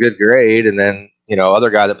those a good grade. And then, you know, other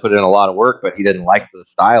guy that put in a lot of work, but he didn't like the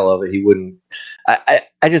style of it. He wouldn't. I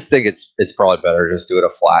just think it's probably better to just do it a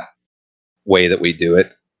flat way that we do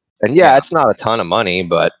it. And yeah, it's not a ton of money,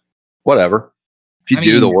 but whatever. If you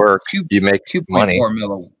do the work, you make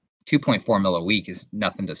 2.4 mil a week is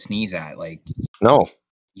nothing to sneeze at. Like, no,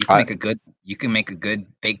 you can make a good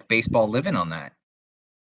fake baseball living on that.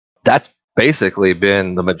 That's basically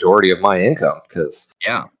been the majority of my income because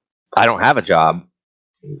I don't have a job.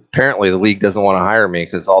 Apparently, the league doesn't want to hire me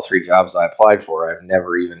because all 3 jobs I applied for, I've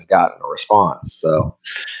never even gotten a response. So,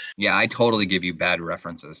 yeah, I totally give you bad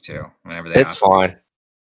references too. Whenever they, it's fine.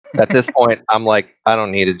 At this point, I'm like, I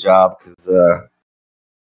don't need a job because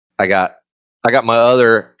I got my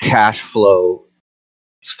other cash flow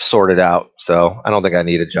sorted out. So I don't think I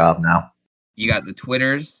need a job now. You got the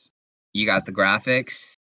Twitters, you got the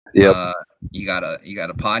graphics. Yep. You got a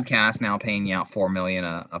podcast now paying you out $4 million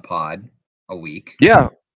a pod a week. Yeah.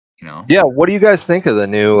 You know. Yeah. What do you guys think of the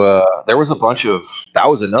new? There was a bunch of that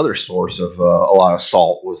was another source of a lot of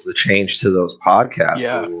salt was the change to those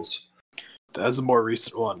podcast rules. That was a more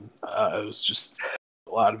recent one. It was just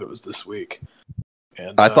a lot of it was this week.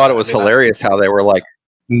 And I thought it was hilarious how they were like,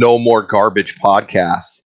 no more garbage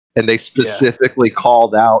podcasts. And they specifically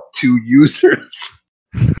called out 2 users.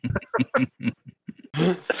 I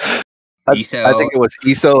think it was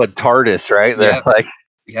ESO and TARDIS, right? They're like,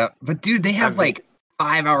 but dude, they have like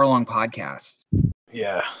 5-hour-long podcasts.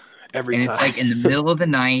 Yeah, every time. It's like in the middle of the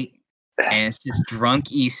night, and it's just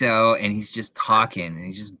drunk ESO, and he's just talking, and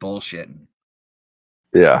he's just bullshitting.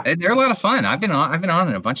 Yeah, and they're a lot of fun. I've been on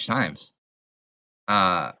it a bunch of times.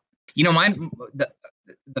 You know,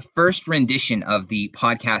 the first rendition of the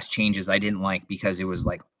podcast changes I didn't like because it was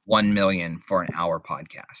like 1 million for an hour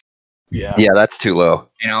podcast. Yeah, that's too low.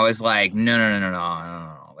 And I was like,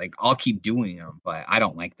 no. Like, I'll keep doing them, but I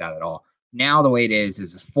don't like that at all. Now the way it is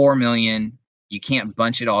it's 4 million. You can't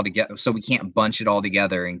bunch it all together, so we can't bunch it all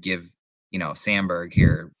together and give Sandberg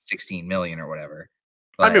here 16 million or whatever.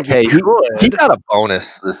 But, I mean, hey, he got a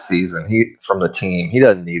bonus this season. He from the team. He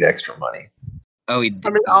doesn't need extra money. Oh,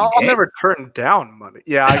 I'll never turn down money.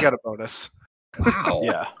 Yeah, I got a bonus. Wow.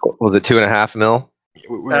 Yeah. Was it 2.5 mil?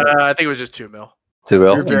 I think it was just 2 mil. 2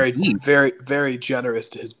 mil. You're very, very, very generous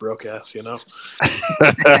to his broke ass, you know.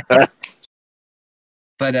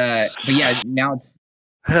 But yeah, now it's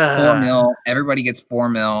 4 mil. Everybody gets 4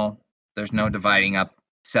 mil. There's no dividing up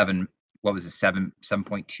 7. What was it,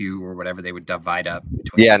 7.2 or whatever they would divide up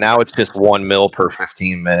between. Yeah, now it's just 1 mil per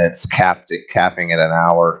 15 minutes, capping at an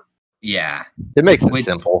hour. Yeah, it makes it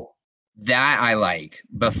simple. That I like.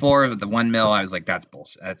 Before the 1 mil, I was like, that's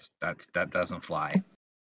bullshit. That doesn't fly.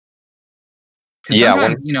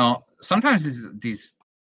 Yeah, sometimes these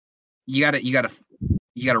you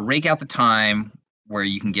gotta rake out the time where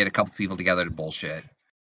you can get a couple people together to bullshit.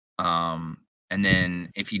 And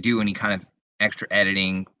then if you do any kind of extra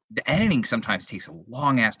editing, the editing sometimes takes a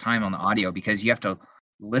long ass time on the audio because you have to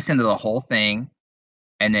listen to the whole thing,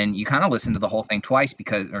 and then you kind of listen to the whole thing twice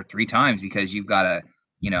or 3 times because you've got to,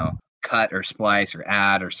 cut or splice or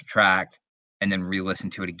add or subtract, and then re-listen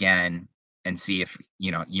to it again and see if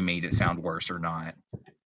you made it sound worse or not.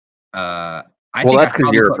 That's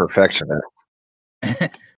because you're a perfectionist.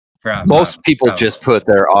 Most people just put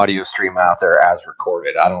their audio stream out there as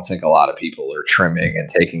recorded. I don't think a lot of people are trimming and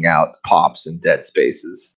taking out pops and dead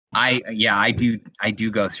spaces. I do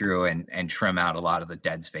go through and trim out a lot of the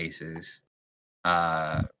dead spaces.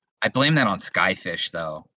 I blame that on Skyfish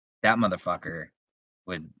though. That motherfucker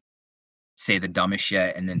would say the dumbest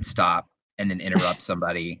shit and then stop and then interrupt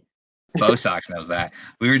somebody. Bo Sox knows that.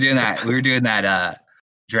 We were doing that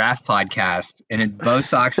draft podcast, and it's Bo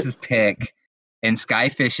Sox's pick, and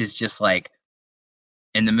Skyfish is just like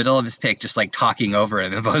in the middle of his pick, just like talking over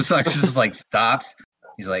him, and Bo Sox just like stops.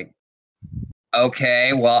 He's like,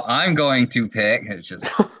 "Okay, well, I'm going to pick." It's just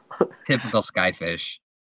typical Skyfish.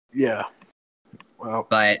 Yeah. Wow.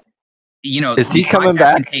 But is he coming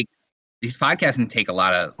back? These podcasts can take a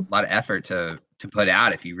lot of effort to put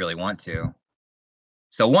out if you really want to.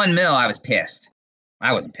 So 1 mil, I was pissed.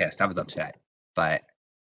 I wasn't pissed. I was upset. But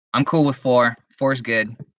I'm cool with 4. 4 is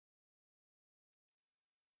good.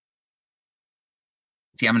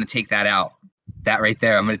 See, I'm going to take that out. That right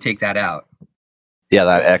there, I'm going to take that out. Yeah,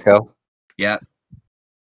 that echo. Yep.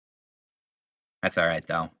 That's all right,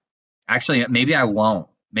 though. Actually, maybe I won't.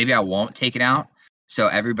 Maybe I won't take it out so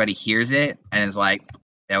everybody hears it and is like,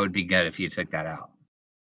 that would be good if you took that out.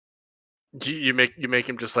 You make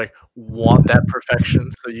him just like want that perfection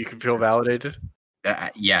so you can feel validated.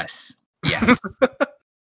 Yes. I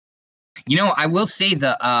will say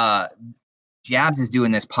the Jabs is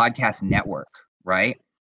doing this podcast network, right?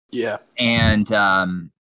 Yeah. And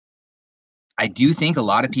I do think a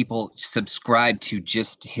lot of people subscribe to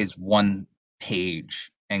just his one page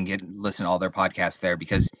and listen to all their podcasts there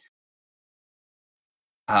because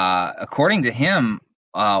according to him,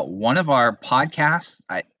 one of our podcasts,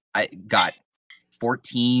 I got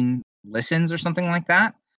 14 listens or something like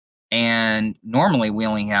that. And normally we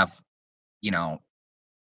only have,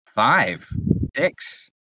 5,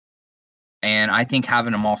 6. And I think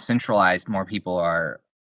having them all centralized, more people are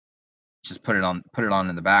just put it on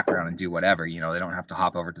in the background and do whatever. They don't have to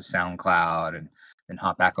hop over to SoundCloud and then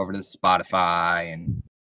hop back over to Spotify and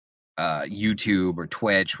YouTube or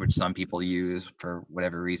Twitch, which some people use for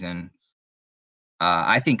whatever reason.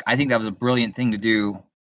 I think that was a brilliant thing to do.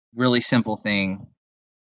 Really simple thing.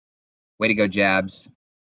 Way to go, Jabs.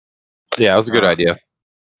 Yeah, it was a good idea.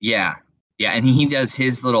 Yeah, and he does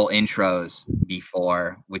his little intros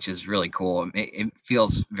before, which is really cool. It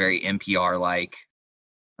feels very NPR like.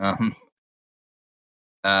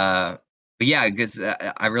 But yeah, because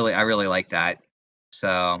I really like that.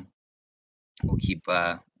 So we'll keep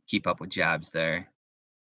up with Jabs there.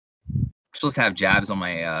 I'm supposed to have Jabs on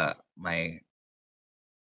my my,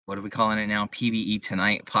 what are we calling it now? PBE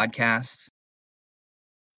Tonight podcast.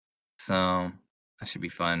 So that should be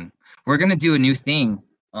fun. We're gonna do a new thing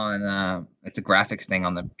on it's a graphics thing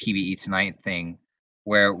on the PBE Tonight thing,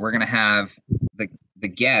 where we're gonna have the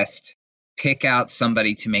guest pick out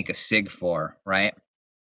somebody to make a SIG for, right?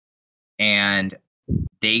 And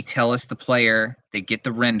they tell us the player, they get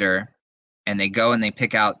the render, and they go and they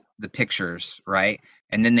pick out the pictures, right?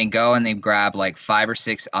 And then they go and they grab like 5 or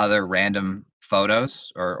 6 other random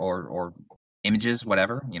photos or images,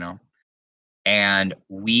 whatever, and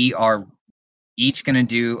we are each going to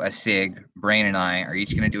do a SIG. Brain and I are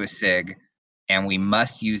each going to do a SIG, and we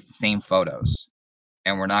must use the same photos.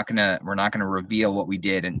 And we're not gonna reveal what we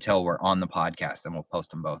did until we're on the podcast, and we'll post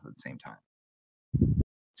them both at the same time.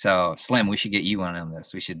 So Slim, we should get you on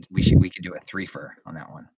this. We could do a 3-fer on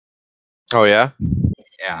that one. Oh yeah.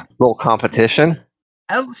 Yeah. Little competition.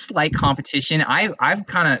 A slight competition. I'm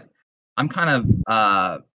kind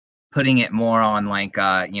of putting it more on like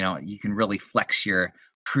you can really flex your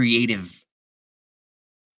creative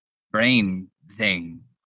brain thing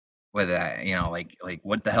with that, like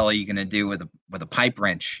what the hell are you gonna do with a pipe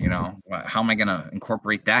wrench? How am I gonna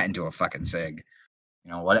incorporate that into a fucking SIG?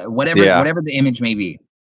 Whatever the image may be.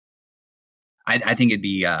 I think it'd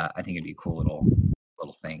be a cool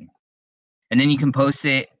little thing, and then you can post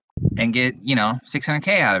it and get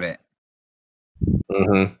 $600K out of it.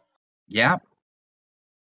 Mm-hmm. Yeah.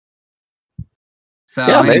 So,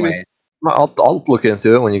 yeah, anyways, maybe. I'll look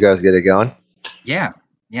into it when you guys get it going. Yeah.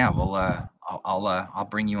 Well, I'll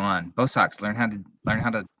bring you on. Bo Sox, learn how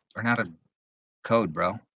to code,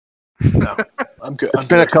 bro. No, I'm good. It's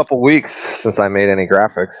been a couple weeks since I made any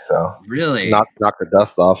graphics, so really knock the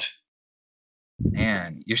dust off.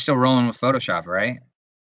 Man, you're still rolling with Photoshop, right?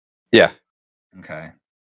 Yeah. Okay.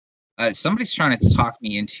 Somebody's trying to talk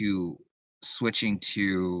me into switching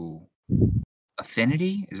to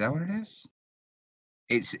Affinity. Is that what it is?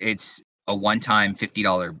 It's a one-time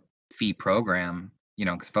 $50 fee program,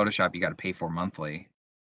 because Photoshop you got to pay for monthly.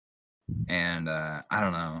 And I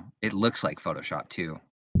don't know. It looks like Photoshop too.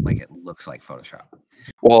 Like it looks like Photoshop.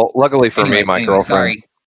 Well, luckily for me, my girlfriend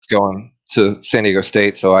is going to San Diego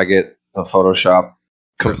State, so I get the Photoshop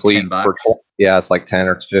complete for it's like $10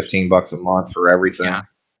 or $15 a month for everything. Yeah,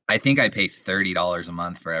 I think I pay $30 a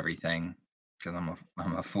month for everything because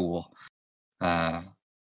I'm a fool. But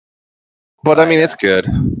I mean, it's good.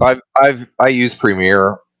 I use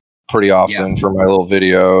Premiere pretty often for my little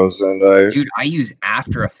videos, and Dude, I use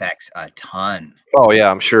After Effects a ton. oh yeah,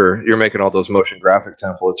 I'm sure you're making all those motion graphic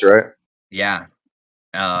templates, right? Yeah.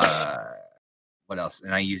 What else?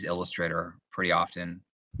 And I use Illustrator pretty often.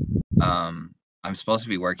 I'm supposed to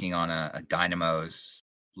be working on a Dynamo's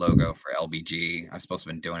logo for LBG. I'm supposed to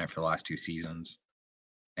have been doing it for the last 2 seasons,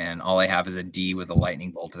 and all I have is a D with a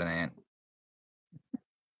lightning bolt in it.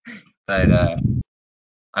 But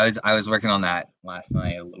I was working on that last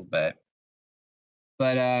night a little bit.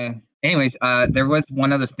 But anyways, there was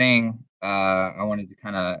one other thing I wanted to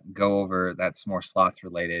kind of go over that's more slots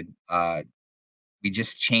related. We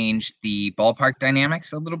just changed the ballpark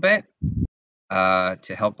dynamics a little bit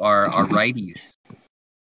to help our righties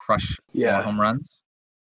crush more home runs.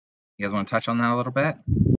 You guys want to touch on that a little bit?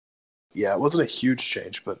 Yeah, it wasn't a huge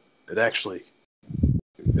change, but it actually,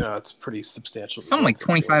 it's pretty substantial. Something like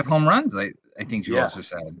 25 home runs, I think you also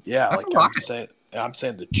said. Yeah, that's like a lot. I'm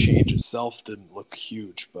saying the change itself didn't look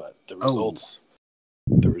huge, but the results,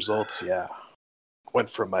 went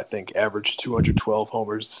from, I think, average 212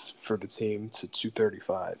 homers for the team to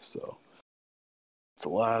 235. So it's a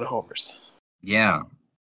lot of homers. Yeah.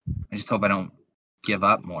 I just hope I don't give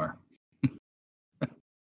up more.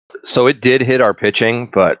 So it did hit our pitching,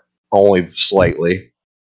 but only slightly.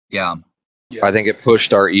 Yeah. I think it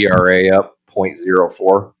pushed our ERA up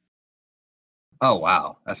 0.04. Oh,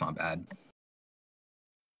 wow. That's not bad.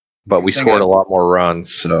 But we scored a lot more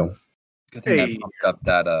runs, so. Good thing I pumped up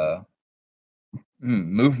that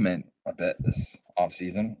movement a bit this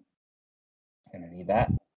offseason. Gonna need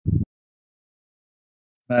that.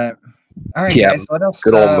 But all right, guys. What else?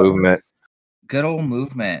 Good old movement. Good old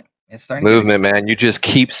movement. It's starting. Movement, man. You just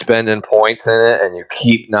keep spending points in it, and you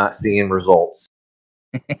keep not seeing results.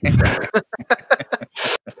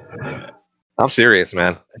 I'm serious,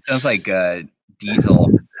 man. It sounds like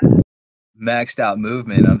Diesel maxed out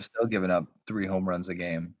movement. I'm still giving up 3 home runs a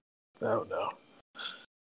game. Oh no.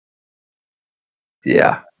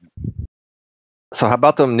 Yeah. So how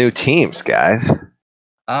about them new teams, guys?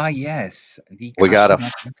 Yes. We got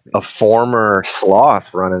a former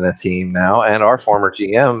Sloth running a team now, and our former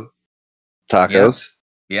GM, Tacos.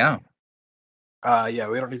 Yeah. Yeah,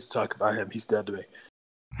 we don't need to talk about him. He's dead to me.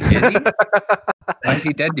 Is he? Why is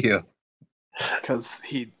he dead to you? Because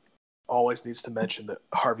he always needs to mention that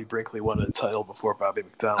Harvey Brinkley won a title before Bobby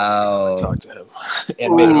McDonald every time I talk to him.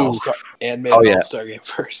 And made an all-star game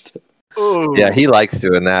first. Ooh. Yeah, he likes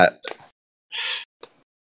doing that.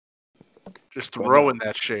 Just throwing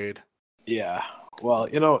that shade. Yeah. Well,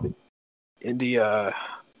 Indy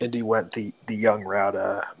went the young route,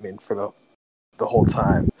 for the whole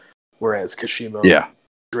time, whereas Kashima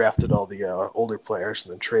drafted all the older players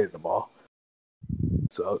and then traded them all.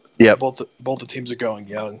 So both the teams are going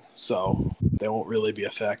young, so they won't really be a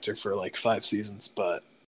factor for like 5 seasons, but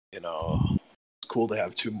it's cool to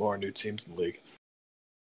have 2 more new teams in the league.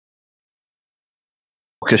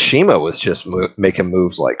 Kashima was just making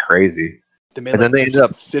moves like crazy. They made then they ended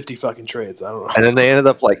up 50 fucking trades. I don't know. And then they ended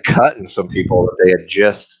up like cutting some people that they had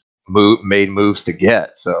just made moves to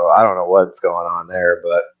get. So I don't know what's going on there,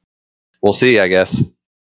 but we'll see, I guess.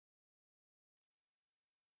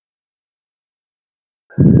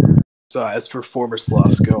 So as for former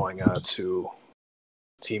Sloths going to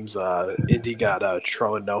teams, Indy got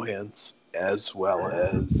Troan No Hands as well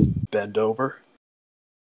as Bendover,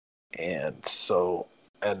 and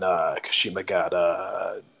Kashima got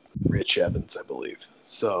Rich Evans, I believe.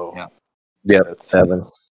 So that's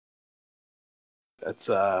Evans. That's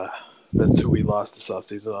who we lost this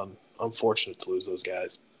offseason. Unfortunate to lose those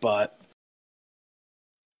guys, but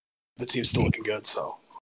the team's still looking good. So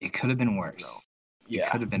it could have been worse. It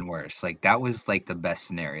could have been worse. Like that was like the best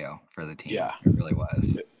scenario for the team. Yeah, it really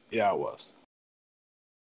was. It was.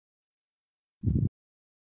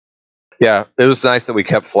 Yeah, it was nice that we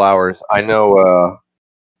kept Flowers. I know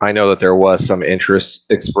that there was some interest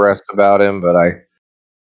expressed about him, but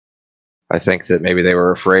I think that maybe they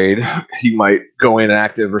were afraid he might go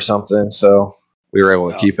inactive or something, so we were able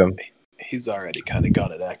to keep him. He's already kind of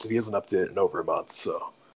gone inactive. He hasn't updated in over a month,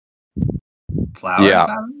 so. Flowers?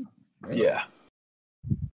 Yeah.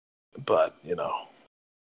 But,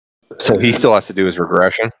 So he still has to do his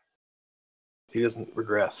regression? He doesn't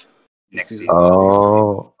regress.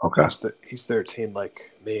 Okay. He's 13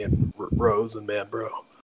 like me and Rose and Manbro.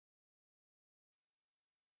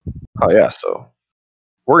 Oh, yeah, so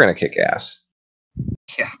we're going to kick ass.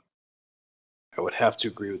 Yeah. I would have to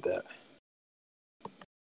agree with that.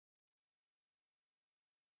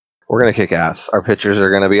 We're going to kick ass. Our pitchers are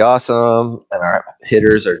going to be awesome, and our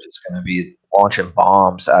hitters are just going to be launching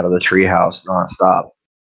bombs out of the treehouse nonstop.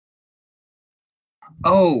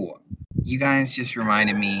 Oh, You guys just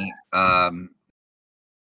reminded me.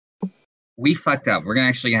 We fucked up. We're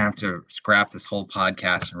gonna have to scrap this whole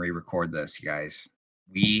podcast and re-record this, you guys.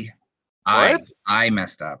 I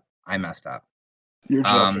messed up. You're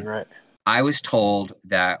joking, right? I was told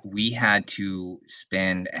that we had to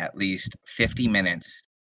spend at least 50 minutes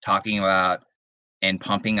talking about and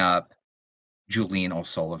pumping up Julian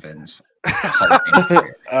O'Sullivan's Hall of Fame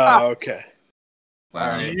career. Oh, okay.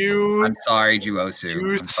 Wow. You, I'm sorry, Juosu.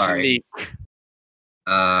 you I'm sorry. sneak.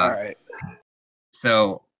 All right.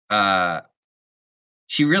 So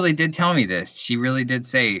she really did tell me this. She really did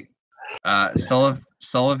say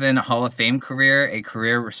Sullivan Hall of Fame career, a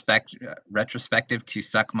career retrospective to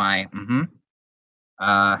suck my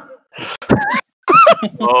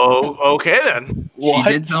Oh, okay then. She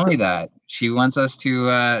did tell me that. She wants us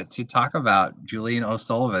to talk about Julian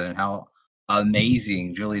O'Sullivan and how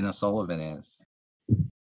amazing Julian O'Sullivan is.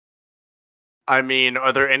 I mean,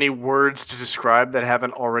 are there any words to describe that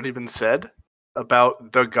haven't already been said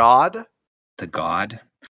about the god? The god.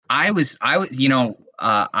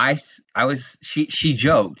 She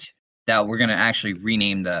joked that we're gonna actually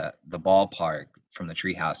rename the ballpark from the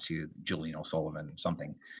Treehouse to Julian O'Sullivan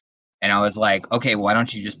something, and I was like, okay, why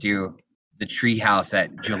don't you just do the Treehouse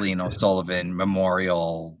at Julian O'Sullivan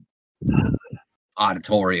Memorial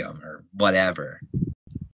Auditorium or whatever?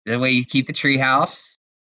 The way you keep the Treehouse,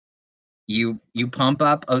 you pump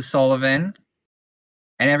up O'Sullivan,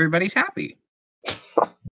 and everybody's happy.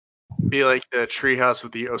 Be like the treehouse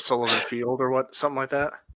with the O'Sullivan Field or what, something like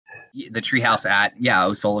that. The Treehouse at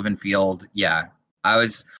O'Sullivan Field. Yeah, I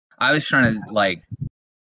was trying to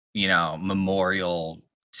Memorial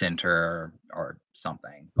Center or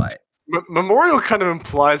something, but Memorial kind of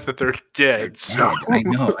implies that they're dead. So I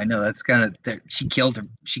know. That's kind of she killed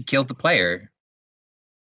the player.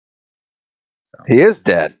 So. He is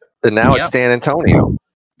dead, and now it's San Antonio.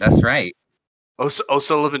 That's right.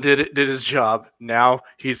 O'Sullivan did his job. Now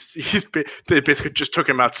they basically just took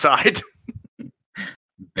him outside.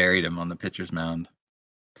 Buried him on the pitcher's mound.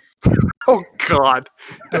 Oh God.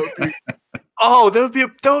 That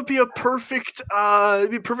would be a perfect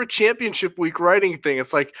championship week writing thing.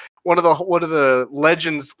 It's like one of the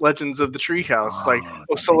legends of the Treehouse. Like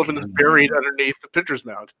O'Sullivan is buried underneath the pitcher's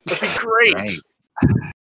mound. That'd be great. Right.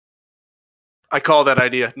 I call that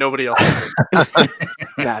idea. Nobody else.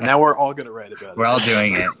 Now we're all gonna write about it. We're all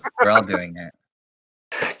doing it.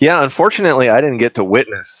 Yeah, unfortunately, I didn't get to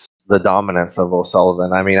witness the dominance of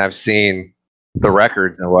O'Sullivan. I mean, I've seen the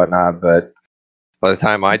records and whatnot, but by the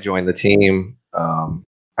time I joined the team,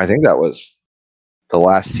 I think that was the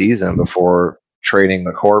last season before trading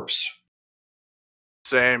the corpse.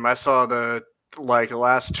 Same. I saw the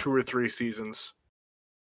last 2 or 3 seasons.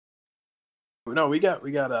 No, we got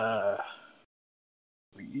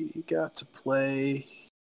to play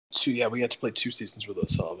 2. Yeah, we got to play 2 seasons with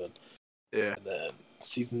O'Sullivan. Yeah. And then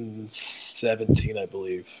season 17, I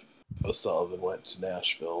believe, O'Sullivan went to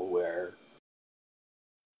Nashville, where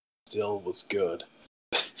still was good.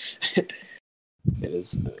 It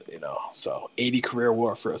is, so 80 career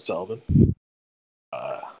WAR for O'Sullivan.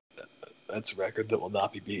 That's a record that will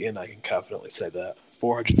not be beaten. I can confidently say that.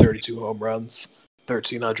 432 home runs,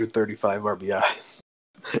 1,335 RBIs.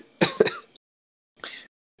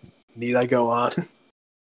 Need I go on?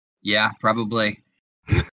 Yeah, probably.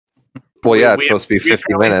 Well, yeah, it's supposed to be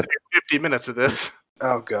 50 minutes. 50 minutes of this.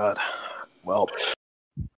 Oh, God. Well,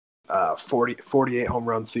 48 home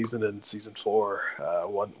run season in season 4,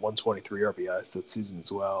 123 RBIs that season as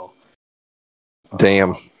well.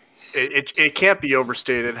 Damn. It can't be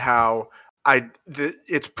overstated how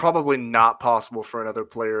it's probably not possible for another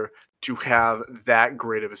player to have that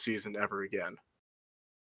great of a season ever again.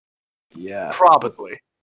 Yeah, probably.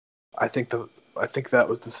 I think that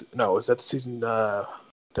was was that the season that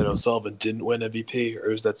O'Sullivan didn't win MVP, or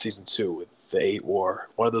was that season 2 with the 8 WAR?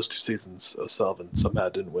 One of those 2 seasons, O'Sullivan somehow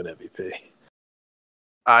didn't win MVP.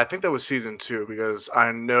 I think that was season 2 because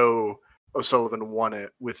I know O'Sullivan won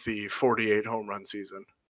it with the 48 home run season.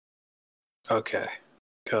 Okay,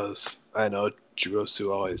 because I know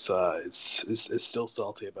Juosu always is still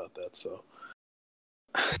salty about that. So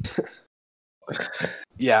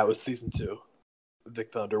yeah, it was season 2.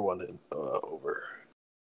 Vic Thunder won it over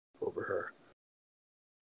her.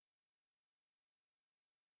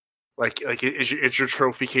 Like is your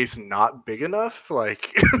trophy case not big enough?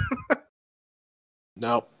 Like,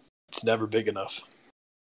 no, it's never big enough.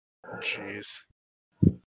 Jeez.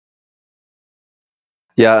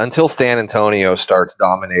 Yeah, until San Antonio starts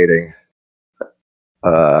dominating,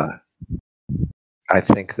 I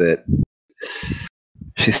think that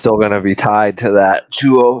she's still going to be tied to that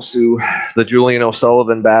Juosu, the Julian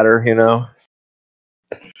O'Sullivan batter,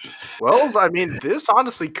 Well, I mean, this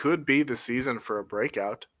honestly could be the season for a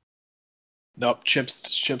breakout. Nope,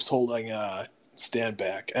 Chimp's holding Stan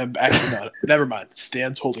back. Actually, not. Never mind.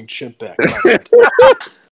 Stan's holding Chimp back. My bad.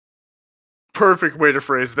 Perfect way to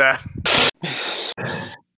phrase that.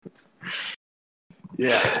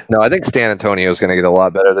 Yeah. No, I think San Antonio is going to get a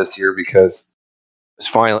lot better this year because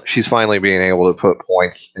she's finally being able to put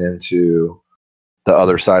points into the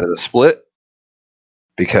other side of the split,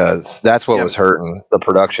 because that's what was hurting the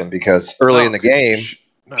production. Because early in the game,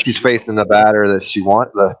 she's facing the batter that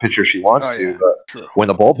the pitcher she wants to. But true. when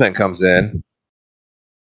the bullpen comes in,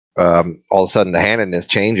 all of a sudden the handedness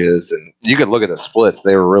changes, and you can look at the splits;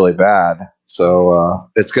 they were really bad. So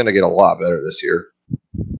it's going to get a lot better this year.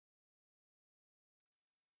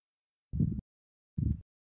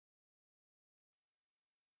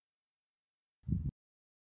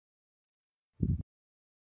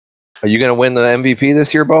 Are you going to win the MVP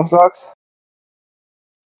this year, Bo Sox?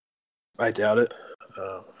 I doubt it.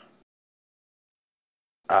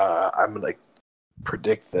 I'm going to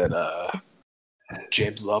predict that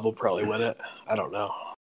James Love will probably win it. I don't know.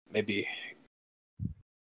 Maybe.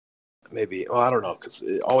 Well, I don't know, because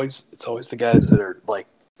it's always the guys that are like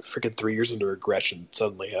freaking 3 years into regression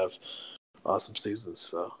suddenly have awesome seasons.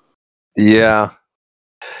 So. Yeah.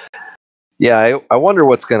 Yeah, I wonder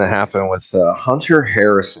what's going to happen with Hunter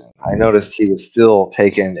Harrison. I noticed he was still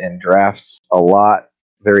taken in drafts a lot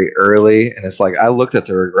very early, and it's like I looked at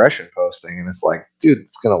the regression posting, and it's like, dude,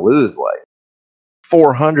 it's going to lose like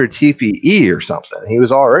 400 TPE or something. He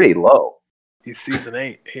was already low. He's season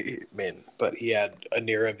 8, but he had a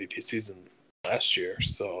near MVP season last year,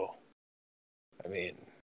 so I mean,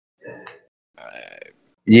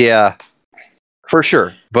 yeah, for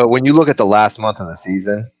sure. But when you look at the last month of the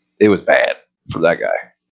season, it was bad for that guy.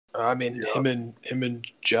 I mean, him and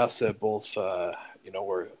Jessa both,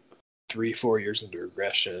 were 3-4 years into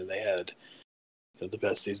regression, and they had the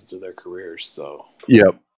best seasons of their careers. So,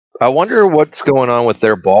 yep. I wonder what's going on with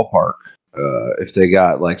their ballpark. If they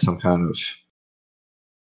got like some kind of,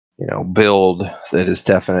 build that is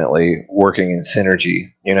definitely working in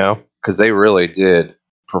synergy, because they really did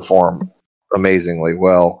perform amazingly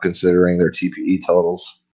well considering their TPE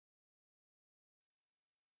totals.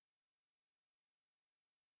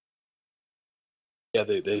 Yeah,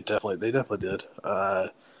 they definitely did.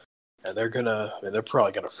 And they're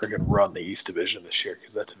probably gonna friggin' run the East Division this year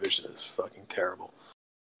because that division is fucking terrible.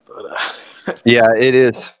 But yeah, it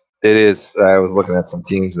is. It is. I was looking at some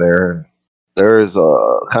teams there, and there is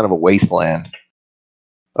a kind of a wasteland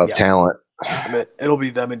of talent. I mean, it'll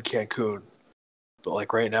be them in Cancun, but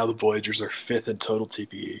like right now, the Voyagers are 5th in total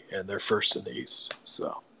TPE, and they're 1st in the East.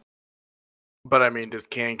 So, but I mean, does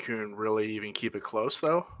Cancun really even keep it close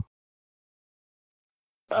though?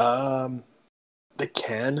 They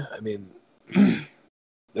can. I mean,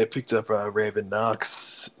 they picked up Raven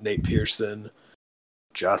Knox, Nate Pearson,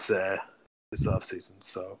 Jase this offseason,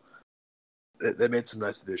 so they made some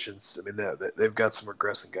nice additions. I mean, they've got some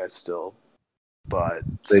regressing guys still, but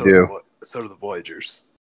they do. So do the Voyagers.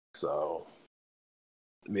 So,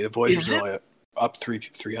 I mean, the Voyagers are only up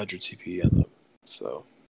 300 CP on them. So,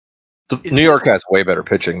 New York has way better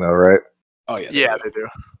pitching, though, right? Oh yeah, they do.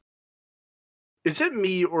 Is it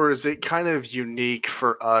me, or is it kind of unique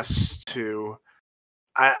for us to?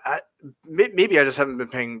 Maybe I just haven't been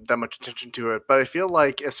paying that much attention to it, but I feel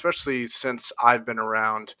like, especially since I've been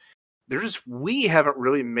around, we haven't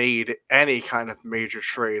really made any kind of major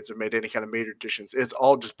trades or made any kind of major additions. It's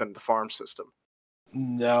all just been the farm system.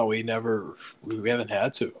 No, we haven't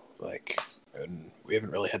had to, and we haven't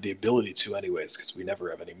really had the ability to anyways, because we never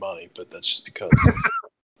have any money, but that's just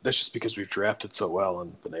because we've drafted so well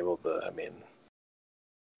and been able to, I mean...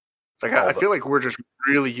 I feel like we're just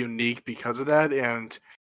really unique because of that, and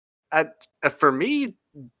for me,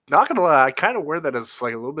 not gonna lie, I kind of wear that as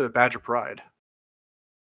like a little bit of badge of pride.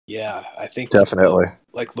 Yeah, I think definitely.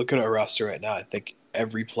 Look at our roster right now. I think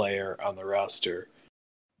every player on the roster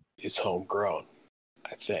is homegrown.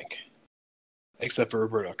 I think, except for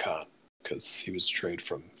Roberto Khan, because he was traded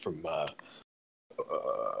from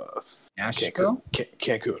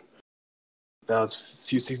Cancun. That was a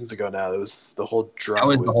few seasons ago now. There was the whole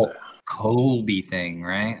drama. That was the whole Colby thing,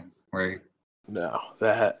 right?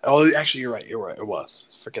 Actually, you're right. It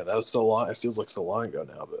was. Forget that was so long. It feels like so long ago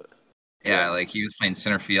now, but yeah, like he was playing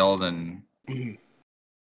center field, and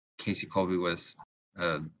Casey Colby was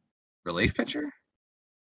a relief pitcher.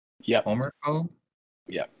 Yeah, Homer Colby.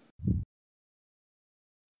 Yeah.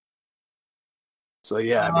 So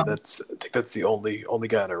yeah, I mean I think that's the only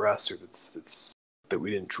guy on our roster that's that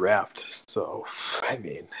we didn't draft. So I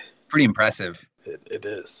mean, pretty impressive. It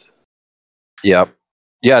is. Yep.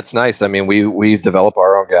 Yeah, it's nice. I mean, we develop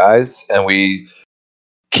our own guys and we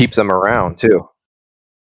keep them around too.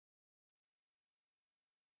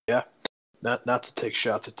 Yeah, not to take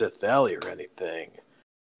shots at Death Valley or anything,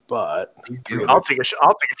 but I'll take a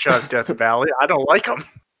shot at Death Valley. I don't like them.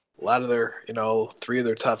 a lot of their, 3 of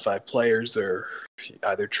their top 5 players are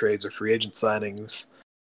either trades or free agent signings.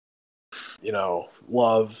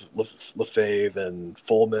 Love, Lefebvre, and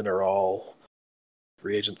Fullman are all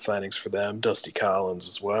free agent signings for them. Dusty Collins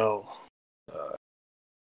as well.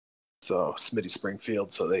 So Smitty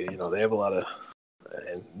Springfield. So they have a lot of,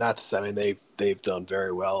 and not to say, I mean, they've done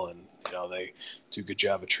very well, and they do a good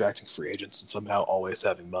job attracting free agents and somehow always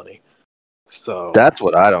having money. So That's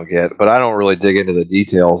what I don't get, but I don't really dig into the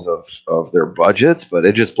details of their budgets, but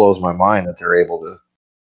it just blows my mind that they're able to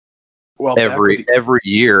every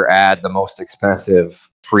year add the most expensive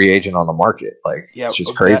free agent on the market. Like, it's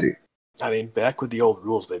just crazy. Back with the old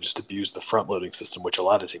rules, they just abused the front loading system, which a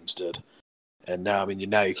lot of teams did. And now, you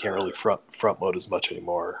can't really front load as much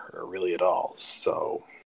anymore, or really at all. So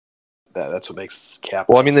that's what makes cap.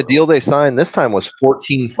 Well, the deal they signed this time was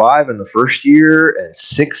 14.5 in the first year and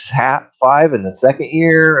 6.5 in the second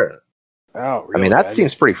year. Oh, really? That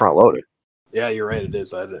seems pretty front loaded. Yeah, you're right. It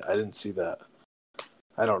is. I didn't see that.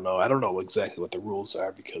 I don't know. I don't know exactly what the rules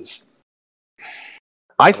are because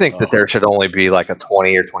I think that there should only be like a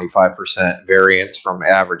 20 or 25% variance from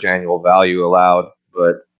average annual value allowed.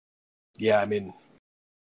 But yeah,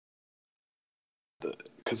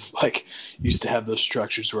 because used to have those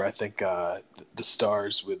structures where I think the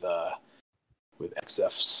Stars with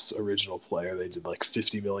XF's original player, they did like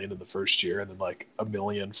 $50 million in the first year and then like $1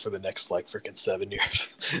 million for the next freaking 7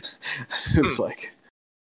 years. It was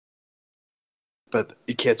but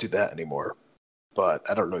you can't do that anymore. But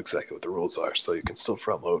I don't know exactly what the rules are, so you can still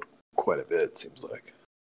front load quite a bit, it seems like.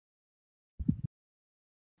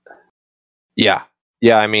 Yeah,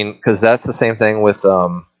 because that's the same thing with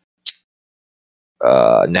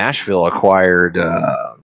Nashville acquired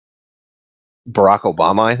Barack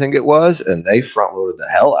Obama, I think it was, and they front loaded the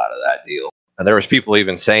hell out of that deal. And there was people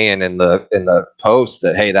even saying in the post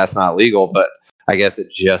that, hey, that's not legal, but I guess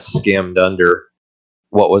it just skimmed under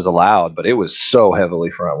what was allowed, but it was so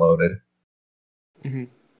heavily front loaded. Mm-hmm.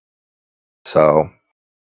 So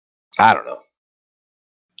I don't know.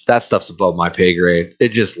 That stuff's above my pay grade. It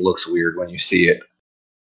just looks weird when you see it.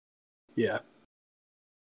 Yeah.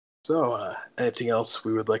 So, anything else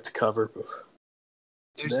we would like to cover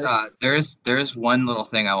today? There's one little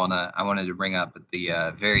thing I wanted to bring up at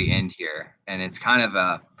the very end here, and it's kind of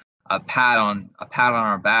a pat on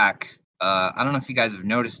our back. I don't know if you guys have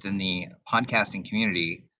noticed in the podcasting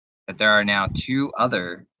community that there are now 2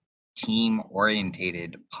 other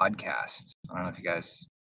team-orientated podcasts. I don't know if you guys.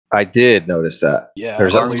 I did notice that. Yeah,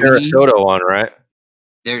 there's a Sarasota one, right?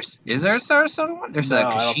 Is there a Sarasota one? There's No, a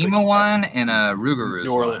Kashima one and a Rougarou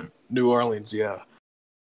one. New Orleans, yeah.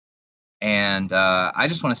 And I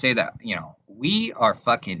just want to say that, we are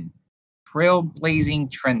fucking trailblazing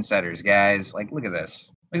trendsetters, guys. Like, look at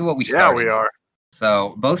this. Look at what we started. Yeah, we are.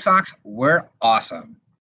 So, Bo Sox, we're awesome.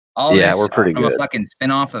 All yeah, this we're pretty from good. A fucking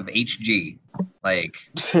spinoff of HG. Like,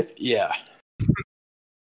 yeah.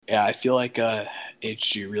 Yeah, I feel like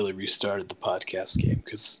HG really restarted the podcast game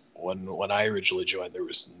because when I originally joined, there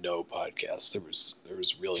was no podcast. There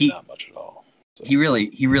was really not much at all. So. He really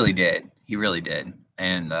did. He really did.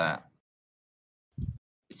 And it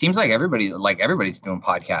seems like everybody's doing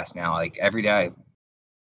podcasts now. Like every day I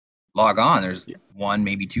log on, there's 1,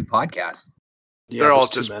 maybe 2 podcasts. Yeah, they're all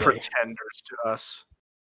just pretenders to us.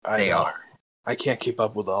 They are. I can't keep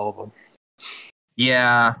up with all of them.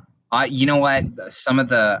 Yeah. You know what? Some of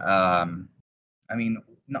the,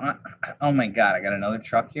 oh my God, I got another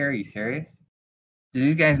truck here. Are you serious? Do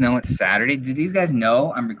these guys know it's Saturday? Do these guys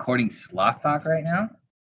know I'm recording Sloth Talk right now?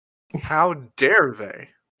 How dare they?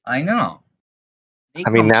 I know.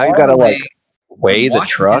 Now you gotta weigh the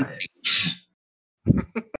truck.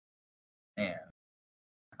 Yeah.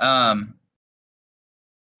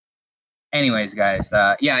 Anyways, guys,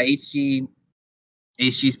 HG's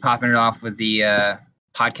popping it off with the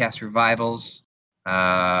podcast revivals.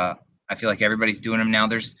 I feel like everybody's doing them now.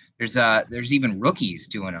 There's even rookies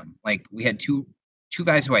doing them. Like we had two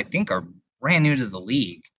guys who I think are brand new to the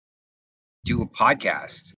league do a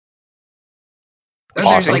podcast.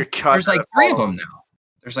 Awesome. There's like 3 of them now.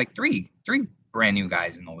 There's like three brand new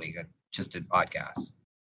guys in the league that just did podcasts.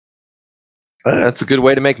 That's a good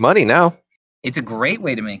way to make money now. It's a great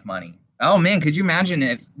way to make money. Oh man, could you imagine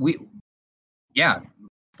if $4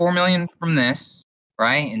 million from this,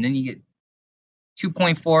 right? And then you get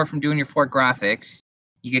 2.4 from doing your Fort Graphics.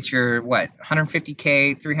 You get your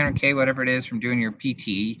 $150K, $300K, whatever it is from doing your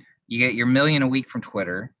PT. You get your million a week from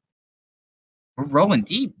Twitter. We're rolling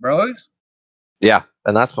deep, bros. Yeah,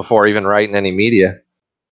 and that's before even writing any media,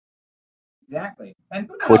 Exactly. And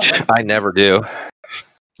which I never do.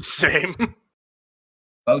 Same.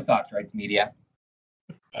 Bo Sox writes media.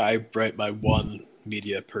 I write my one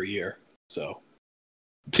media per year, so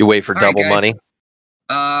You wait for All right, double guys. money.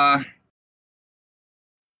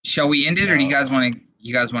 Shall we end it, or do you guys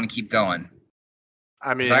want to keep going?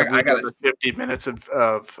 I mean, 'Cause I have we gotta- done the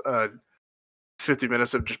 50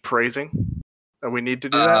 minutes of just praising that we need to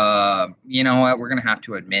do that? You know what? We're gonna have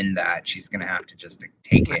to amend that. She's gonna have to just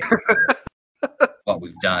take it. What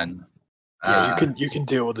we've done. yeah, you can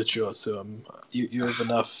deal with it, Joe. So you have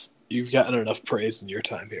enough. You've gotten enough praise in your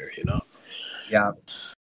time here, you know. Yeah.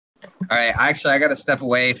 All right. Actually, I got to step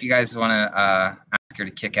away. If you guys want to ask her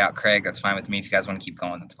to kick out Craig, that's fine with me. If you guys want to keep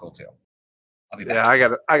going, that's cool too. I'll be back.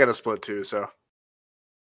 Yeah, I got a split too. So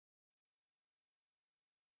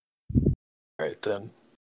All right, then.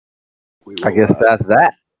 We I will, guess that's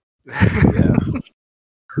that. Yeah.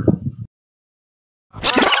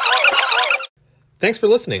 Thanks for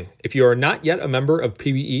listening. If you are not yet a member of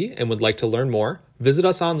PBE and would like to learn more, visit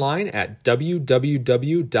us online at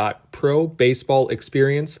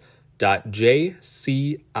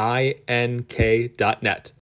www.probaseballexperience.jcink.net.